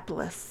 dirty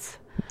capitalists.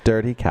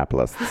 Dirty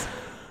capitalists.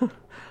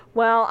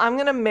 Well, I'm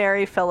going to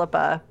marry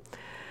Philippa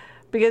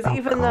because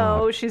even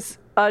though she's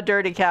a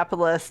dirty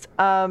capitalist,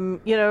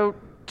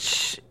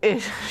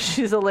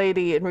 she's a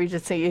lady in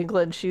Regency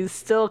England. She's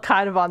still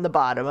kind of on the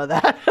bottom of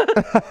that.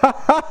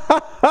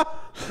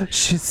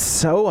 She's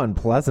so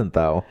unpleasant,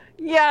 though.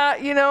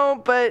 Yeah,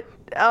 but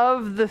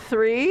of the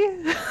three,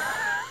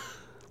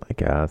 I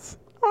guess.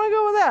 I want to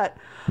go with that.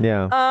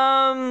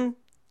 Yeah.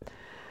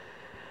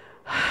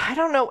 I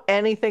don't know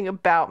anything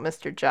about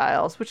Mr.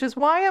 Giles, which is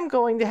why I'm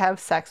going to have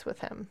sex with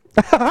him.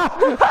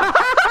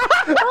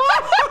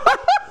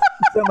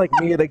 Sound like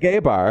me at a gay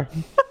bar.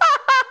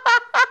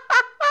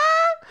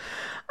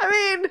 I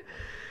mean,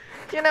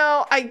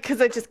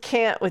 because I just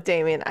can't with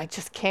Damien. I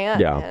just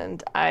can't. Yeah.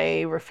 And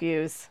I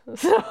refuse.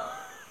 So,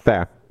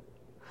 Fair.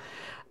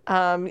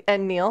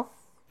 and Neil?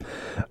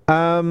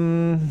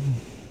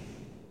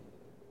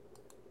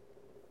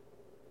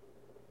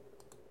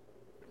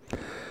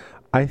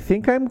 I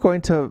think I'm going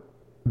to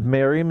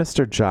marry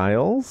Mr.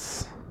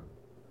 Giles,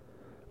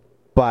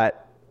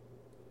 but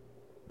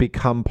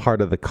become part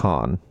of the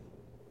con.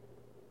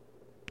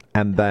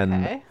 And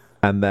then,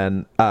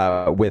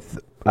 with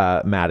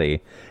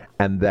Maddie.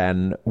 And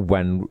then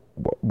when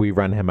we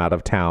run him out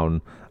of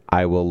town,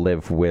 I will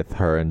live with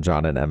her and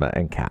John and Emma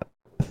and Kat.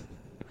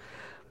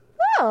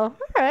 Oh, all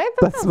right.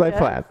 That's my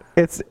plan.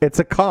 It's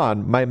a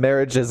con. My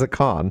marriage is a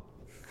con.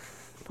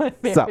 My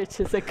marriage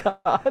is a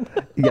con.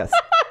 Yes.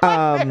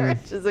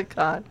 Marriage is a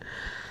con.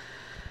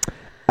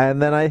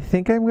 And then I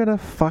think I'm going to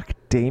fuck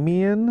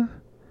Damien.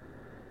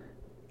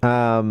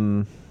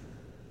 Yeah,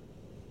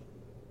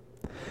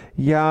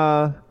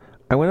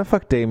 I'm going to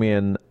fuck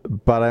Damien,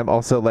 but I'm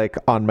also like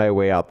on my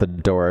way out the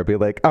door. Be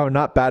like, oh,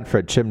 not bad for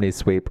a chimney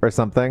sweep or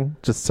something,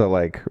 just to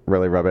like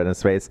really rub it in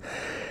his face.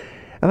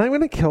 And I'm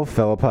going to kill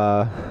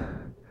Philippa.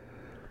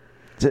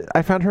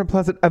 I found her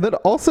unpleasant. And then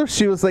also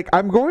she was like,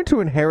 I'm going to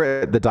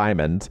inherit the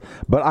diamond,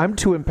 but I'm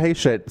too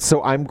impatient.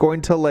 So I'm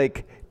going to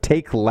like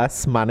take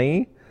less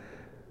money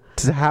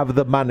to have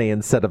the money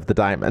instead of the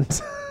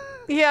diamond.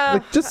 Yeah.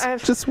 Like,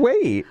 just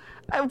wait.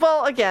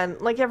 Well, again,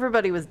 like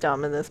everybody was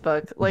dumb in this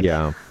book. Like,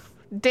 Yeah.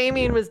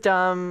 Damien was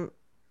dumb.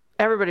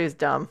 Everybody was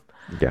dumb.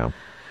 Yeah.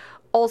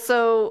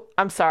 Also,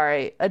 I'm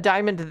sorry, a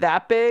diamond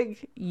that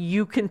big,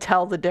 you can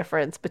tell the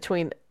difference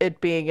between it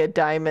being a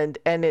diamond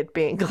and it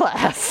being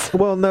glass.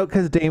 Well, no,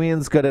 because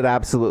Damien's good at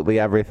absolutely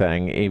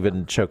everything,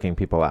 even choking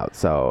people out.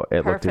 So it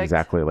looked Perfect.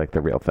 exactly like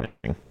the real thing.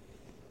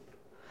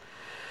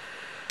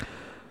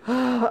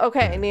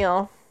 Okay,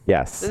 Neil.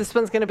 Yes. This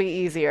one's going to be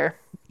easier.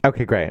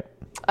 Okay, great.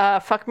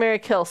 Fuck, marry,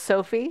 kill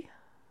Sophie,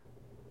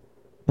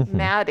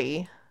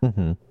 Maddie,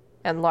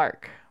 and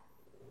Lark.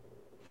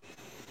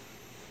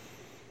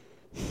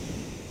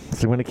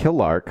 So I'm going to kill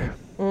Lark.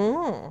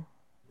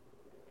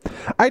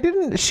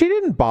 She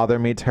didn't bother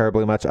me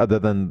terribly much, other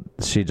than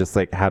she just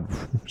like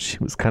she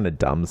was kind of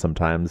dumb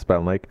sometimes, but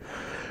I'm like,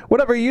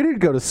 whatever, you didn't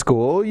go to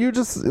school. You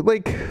just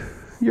like,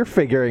 you're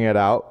figuring it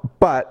out,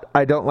 but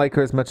I don't like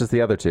her as much as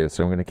the other two,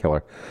 so I'm going to kill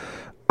her.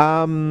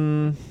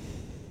 I'm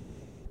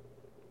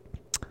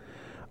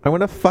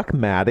going to fuck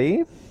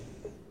Maddie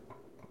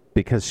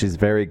because she's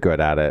very good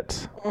at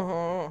it.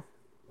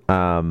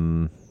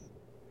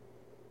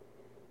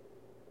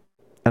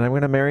 And I'm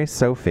going to marry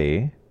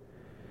Sophie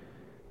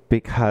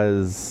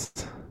because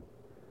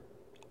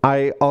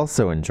I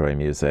also enjoy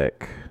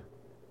music.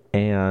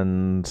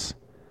 And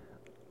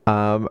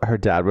her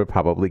dad would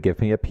probably give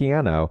me a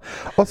piano.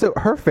 Also,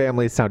 her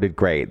family sounded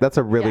great. That's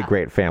a really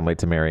great family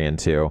to marry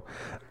into.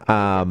 That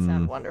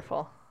sounds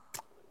wonderful.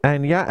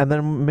 And yeah, and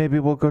then maybe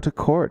we'll go to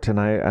court and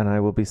I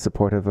will be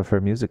supportive of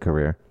her music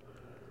career.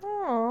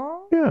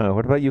 Aww. Yeah,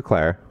 what about you,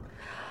 Claire?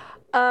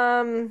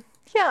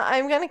 Yeah,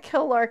 I'm going to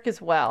kill Lark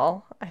as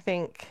well, I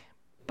think.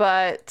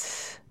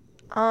 But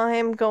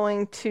I'm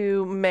going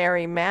to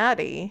marry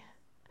Maddie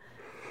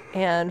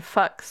and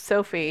fuck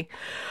Sophie.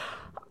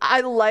 I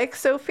like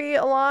Sophie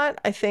a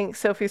lot. I think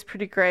Sophie's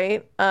pretty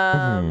great.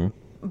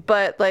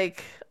 But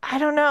like, I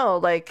don't know,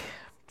 like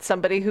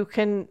somebody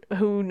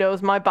who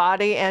knows my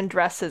body and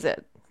dresses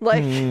it.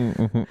 Like,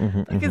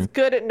 like is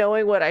good at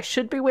knowing what I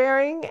should be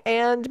wearing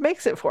and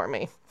makes it for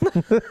me.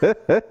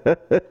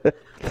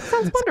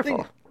 Sounds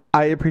wonderful.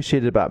 I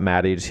appreciated about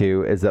Maddie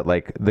too is that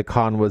like the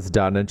con was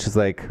done and she's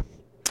like,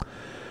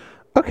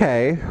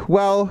 okay,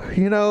 well,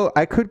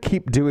 I could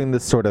keep doing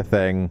this sort of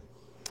thing,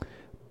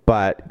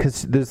 but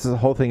because there's this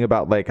whole thing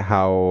about like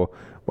how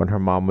when her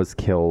mom was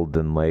killed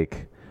and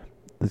like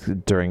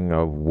during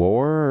a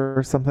war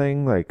or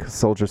something, like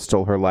soldiers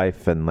stole her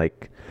life and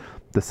like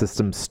the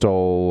system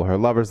stole her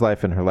lover's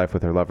life and her life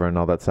with her lover and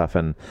all that stuff.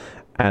 And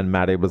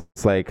Maddie was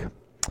like,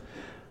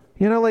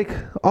 like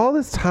all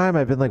this time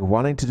I've been like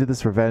wanting to do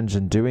this revenge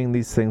and doing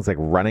these things, like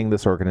running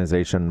this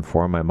organization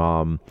for my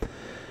mom.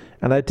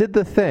 And I did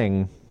the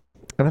thing.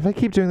 And if I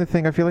keep doing the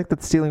thing, I feel like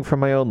that's stealing from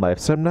my own life.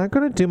 So I'm not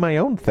going to do my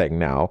own thing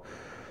now.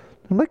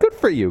 I'm like, good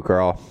for you,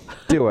 girl.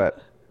 Do it.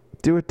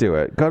 Do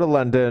it. Go to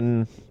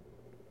London.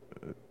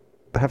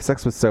 Have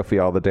sex with Sophie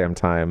all the damn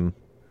time.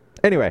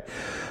 Anyway,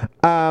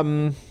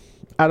 out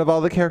of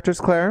all the characters,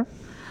 Claire?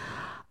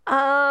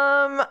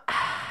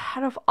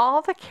 Out of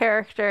all the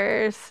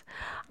characters,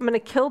 I'm going to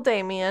kill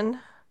Damien.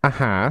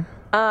 Uh-huh.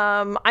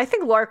 I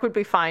think Lark would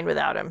be fine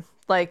without him,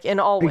 like in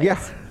all ways.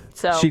 Yeah.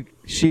 So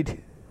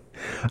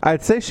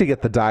I'd say she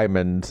get the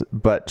diamond,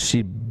 but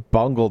she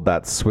bungled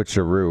that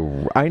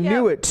switcheroo. I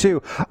knew it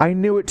too.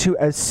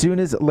 As soon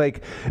as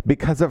like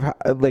because of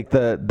like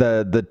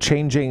the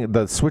changing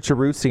the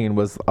switcheroo scene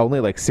was only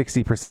like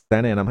 60%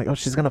 in. I'm like, oh,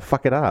 she's gonna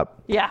fuck it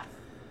up. Yeah.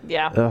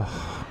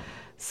 Ugh.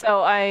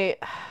 So I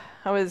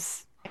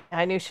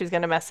knew she was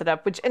gonna mess it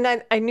up,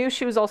 and I knew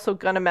she was also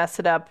gonna mess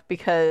it up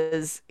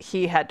because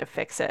he had to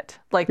fix it.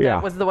 Like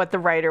that was what the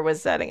writer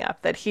was setting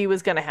up, that he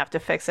was gonna have to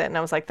fix it, and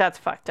I was like, that's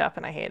fucked up,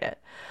 and I hate it.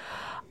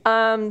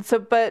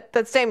 But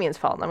that's Damien's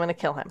fault, and I'm gonna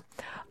kill him.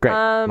 Great,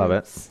 love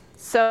it.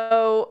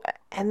 So,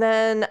 and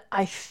then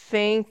I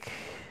think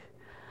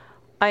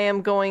I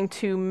am going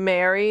to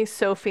marry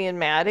Sophie and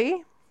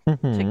Maddie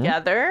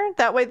together.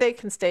 That way they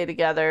can stay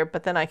together,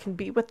 but then I can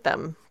be with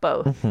them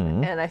both,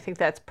 and I think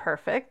that's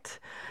perfect.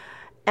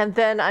 And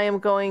then I am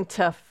going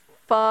to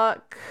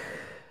fuck.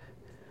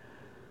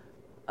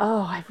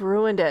 Oh, I've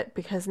ruined it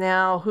because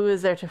now who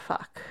is there to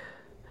fuck?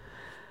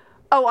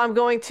 Oh, I'm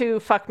going to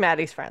fuck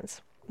Maddie's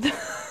friends.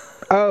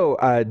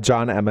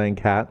 John, Emma, and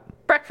Kat.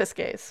 Breakfast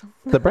gays.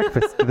 The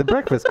breakfast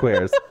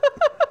queers.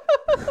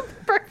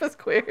 Breakfast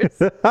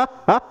queers.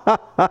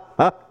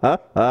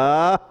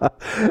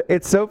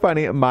 It's so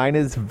funny. Mine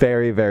is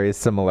very, very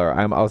similar.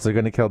 I'm also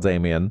going to kill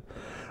Damien.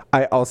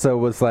 I also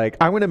was like,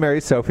 I'm going to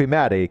marry Sophie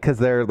Maddie because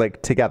they're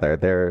like together.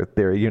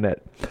 They're a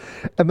unit.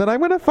 And then I'm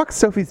going to fuck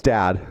Sophie's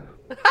dad.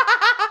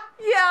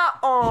 Yeah.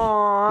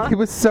 Aww. He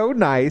was so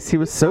nice. He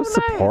was so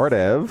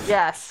supportive. Nice.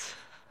 Yes.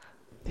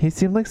 He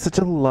seemed like such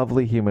a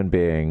lovely human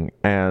being,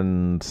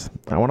 and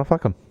I want to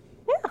fuck him.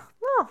 Yeah.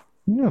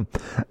 No.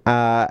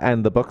 Yeah.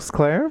 And the books,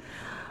 Claire?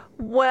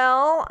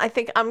 Well, I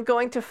think I'm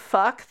going to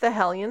fuck the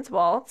Hellions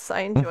Waltz.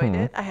 I enjoyed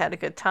it. I had a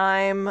good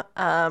time.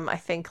 I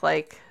think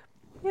like,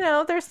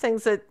 there's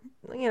things that,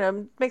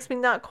 makes me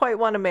not quite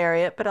want to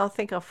marry it, but I'll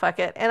fuck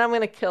it. And I'm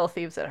going to kill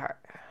Thieves at Heart.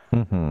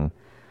 For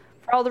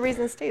all the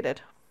reasons stated.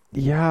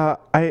 Yeah,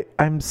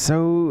 I'm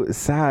so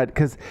sad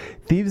because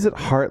Thieves at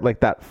Heart,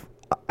 like that,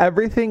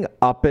 everything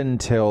up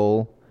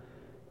until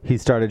he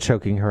started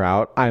choking her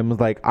out, I'm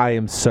like, I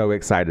am so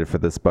excited for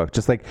this book.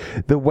 Just like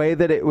the way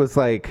that it was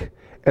like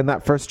in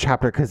that first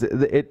chapter, because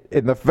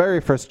in the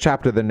very first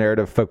chapter, the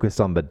narrative focused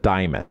on the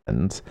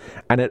diamond,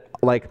 and it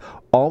like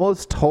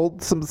almost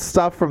told some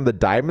stuff from the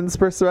diamond's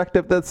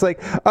perspective that's like,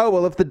 oh,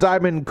 well, if the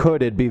diamond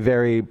could, it'd be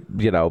very,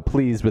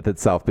 pleased with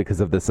itself because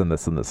of this and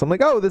this and this. I'm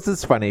like, oh, this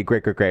is funny.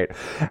 Great.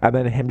 And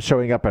then him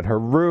showing up at her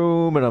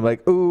room, and I'm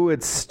like, ooh,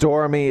 it's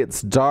stormy.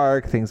 It's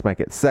dark. Things might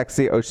get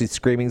sexy. Oh, she's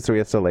screaming. So he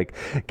has to like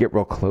get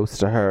real close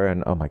to her,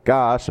 and oh my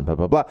gosh, and blah,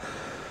 blah, blah.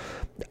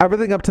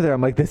 Everything up to there,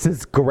 I'm like, this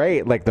is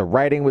great. Like the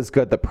writing was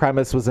good, the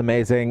premise was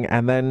amazing,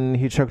 and then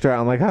he choked her out.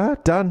 I'm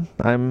like, done.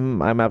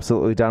 I'm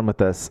absolutely done with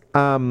this.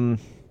 So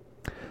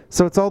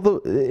it's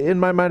in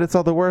my mind, it's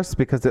all the worst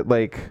because it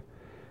like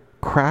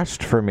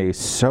crashed for me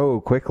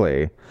so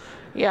quickly.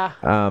 Yeah.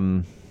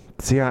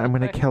 So yeah, I'm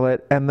gonna kill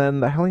it, and then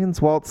the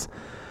Hellions Waltz.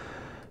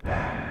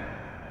 I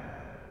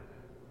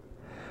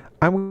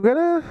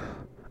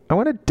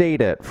want to date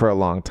it for a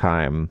long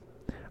time.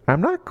 I'm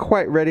not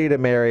quite ready to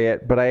marry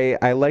it, but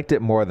I liked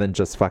it more than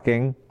just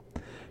fucking.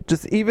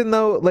 Just even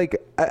though,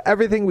 like,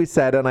 everything we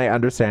said, and I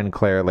understand,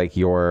 Claire, like,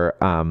 your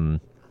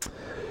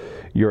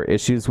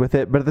issues with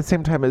it, but at the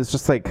same time, it was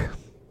just, like,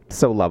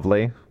 so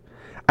lovely.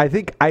 I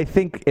think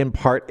in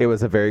part, it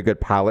was a very good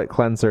palate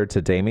cleanser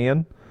to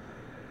Damien.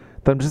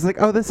 That I'm just like,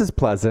 oh, this is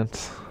pleasant.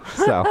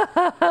 So,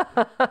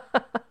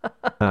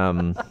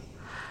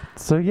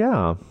 so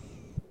yeah.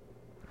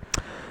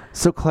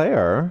 So,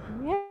 Claire.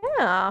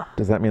 Yeah.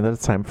 Does that mean that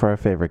it's time for our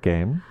favorite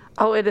game?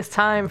 Oh, it is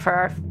time for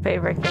our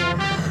favorite game.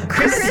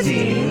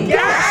 Christine,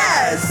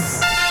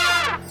 yes!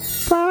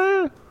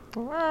 All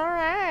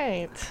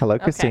right. Hello,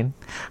 Christine.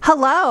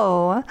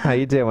 Hello. How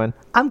you doing?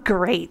 I'm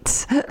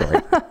great.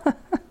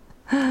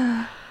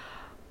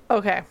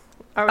 Okay.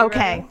 Are we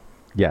Okay. ready?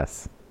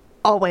 Yes.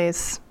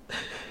 Always.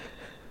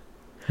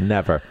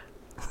 Never.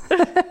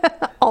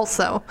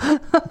 Also.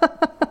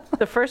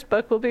 The first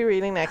book we'll be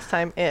reading next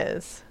time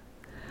is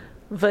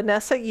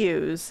Vanessa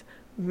Yu's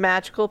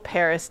Magical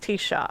Paris Tea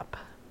Shop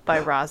by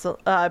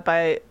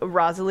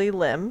Rosalie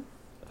Lim.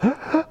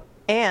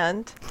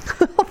 And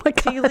Oh my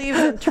Tea God. Leaves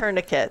and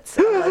Tourniquets,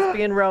 a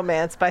lesbian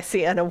romance by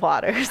Sienna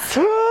Waters.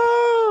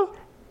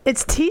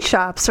 It's tea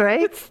shops,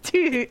 right? It's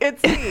tea.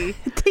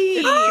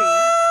 Tea.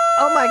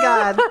 Oh my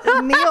God.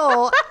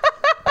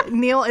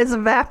 Neil is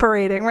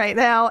evaporating right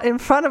now in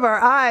front of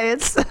our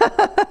eyes.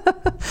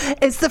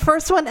 Is the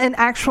first one an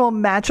actual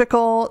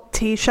magical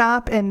tea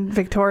shop in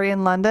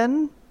Victorian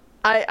London?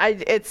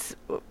 It's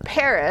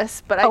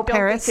Paris, but I don't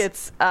Paris? think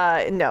it's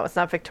no, it's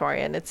not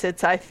Victorian. It's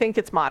I think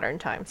it's modern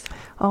times.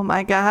 Oh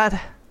my God.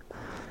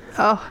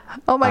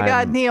 Oh my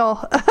God,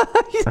 Neil.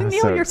 I'm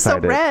Neil, so you're so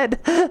excited.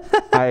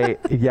 red.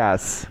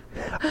 Yes.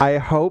 I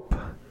hope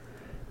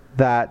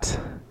that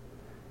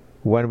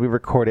when we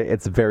record it,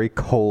 it's very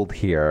cold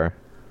here,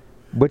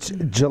 which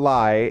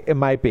July it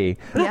might be.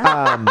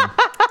 Yeah.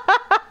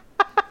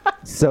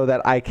 So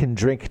that I can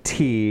drink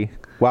tea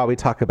while we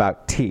talk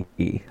about tea.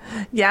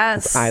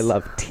 Yes. I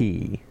love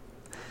tea.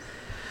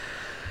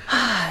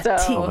 So,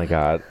 Tea. Oh my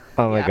God.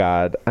 Oh my Yeah.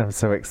 God. I'm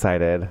so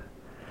excited.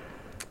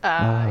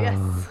 yes.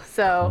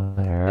 So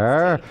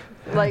There.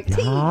 like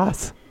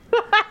Yes.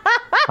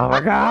 Oh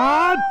my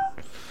God.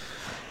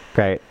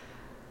 Great.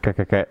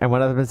 Great. And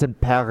one of them is in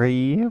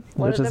Paris,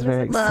 One which of is them is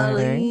very in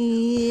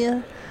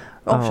exciting.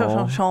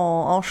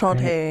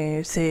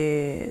 Enchanté,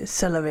 c'est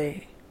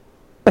Sylvie.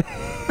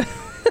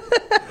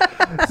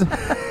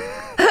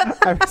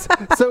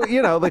 So,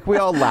 like we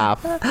all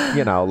laugh,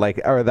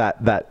 like, or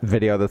that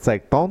video that's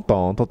like, don,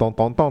 don, don, don,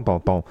 don, don,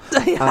 don, don.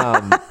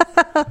 And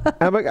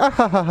I'm like, ah,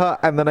 ha, ha, ha.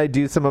 And then I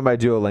do some of my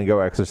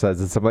Duolingo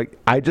exercises. I'm like,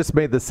 I just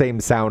made the same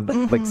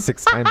sound like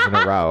 6 times in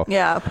a row.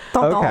 Yeah.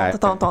 Okay.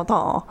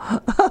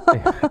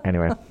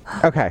 Anyway.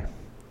 Okay.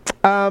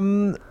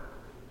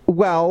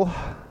 Well,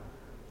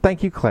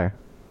 thank you, Claire.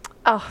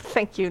 oh,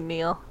 thank you,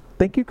 Neil.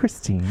 Thank you,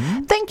 Christine.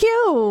 Thank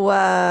you.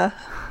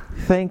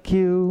 Thank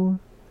you,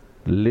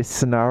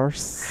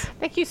 listeners.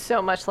 Thank you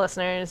so much,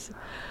 listeners.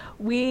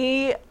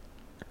 We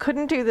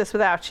couldn't do this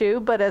without you,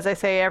 but as I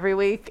say every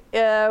week,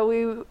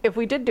 if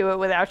we did do it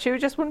without you, it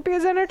just wouldn't be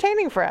as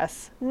entertaining for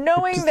us.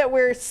 Knowing that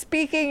we're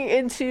speaking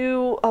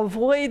into a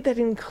void that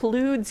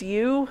includes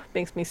you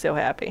makes me so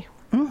happy.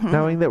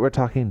 Knowing that we're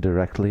talking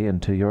directly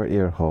into your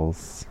ear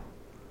holes.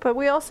 But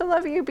we also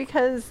love you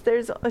because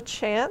there's a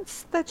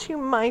chance that you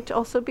might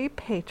also be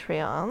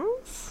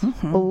Patreons.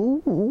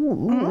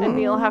 And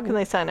Neil, how can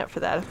they sign up for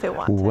that if they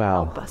want to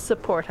Well. help us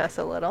support us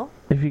a little?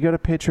 If you go to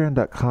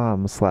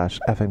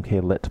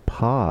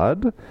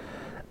patreon.com/fmklitpod,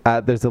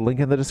 there's a link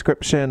in the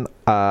description.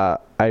 I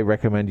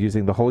recommend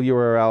using the whole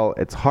URL.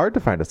 It's hard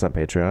to find us on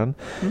Patreon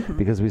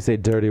because we say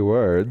dirty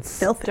words.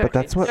 Filthy. But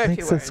that's what Dirty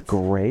makes us words.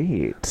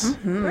 great.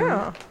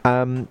 Yeah.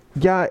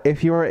 Yeah,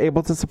 if you are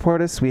able to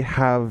support us, we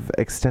have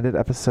extended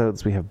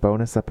episodes. We have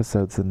bonus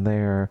episodes in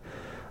there.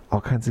 All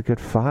kinds of good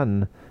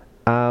fun.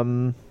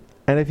 And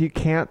if you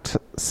can't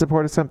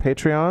support us on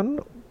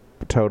Patreon,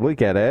 totally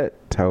get it.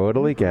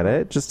 Totally get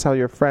it. Just tell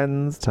your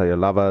friends, tell your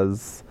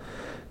lovers,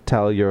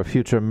 tell your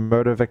future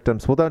murder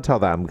victims. Well, don't tell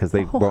them because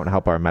they won't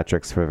help our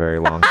metrics for very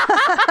long.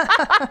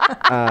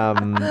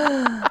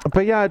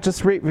 But yeah,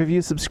 just rate,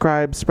 review,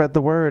 subscribe, spread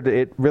the word.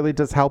 It really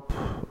does help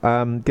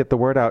get the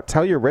word out.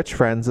 Tell your rich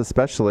friends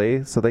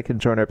especially so they can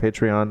join our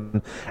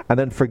Patreon and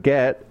then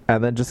forget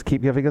and then just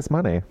keep giving us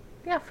money.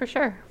 Yeah, for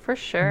sure. For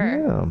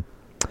sure. Yeah.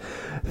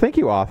 Thank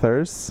you,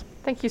 authors.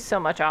 Thank you so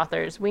much,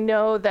 authors. We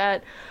know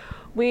that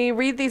we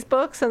read these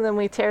books and then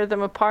we tear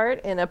them apart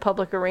in a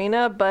public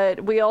arena,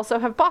 but we also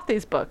have bought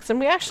these books and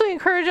we actually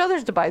encourage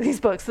others to buy these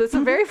books. That's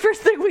the very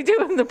first thing we do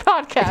in the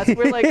podcast.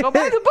 We're like, go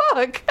buy the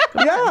book.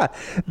 Yeah,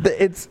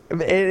 it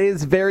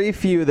is very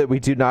few that we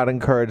do not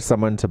encourage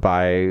someone to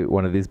buy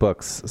one of these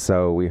books.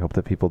 So we hope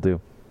that people do.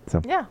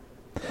 So Yeah,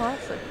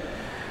 honestly.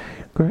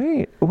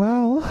 great.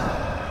 Well,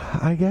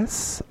 I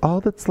guess all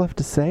that's left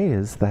to say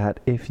is that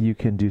if you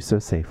can do so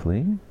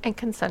safely And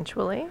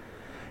consensually,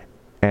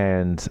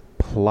 and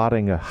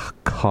plotting a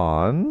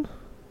con,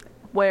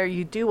 where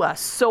you do a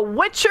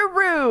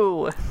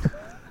switcheroo.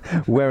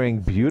 wearing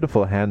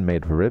beautiful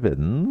handmade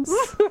ribbons,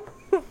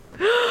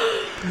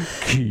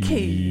 keep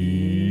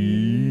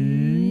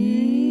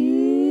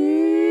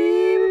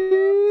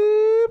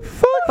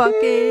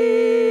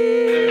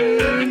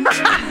Fucking.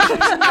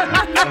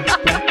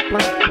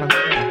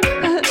 fucking.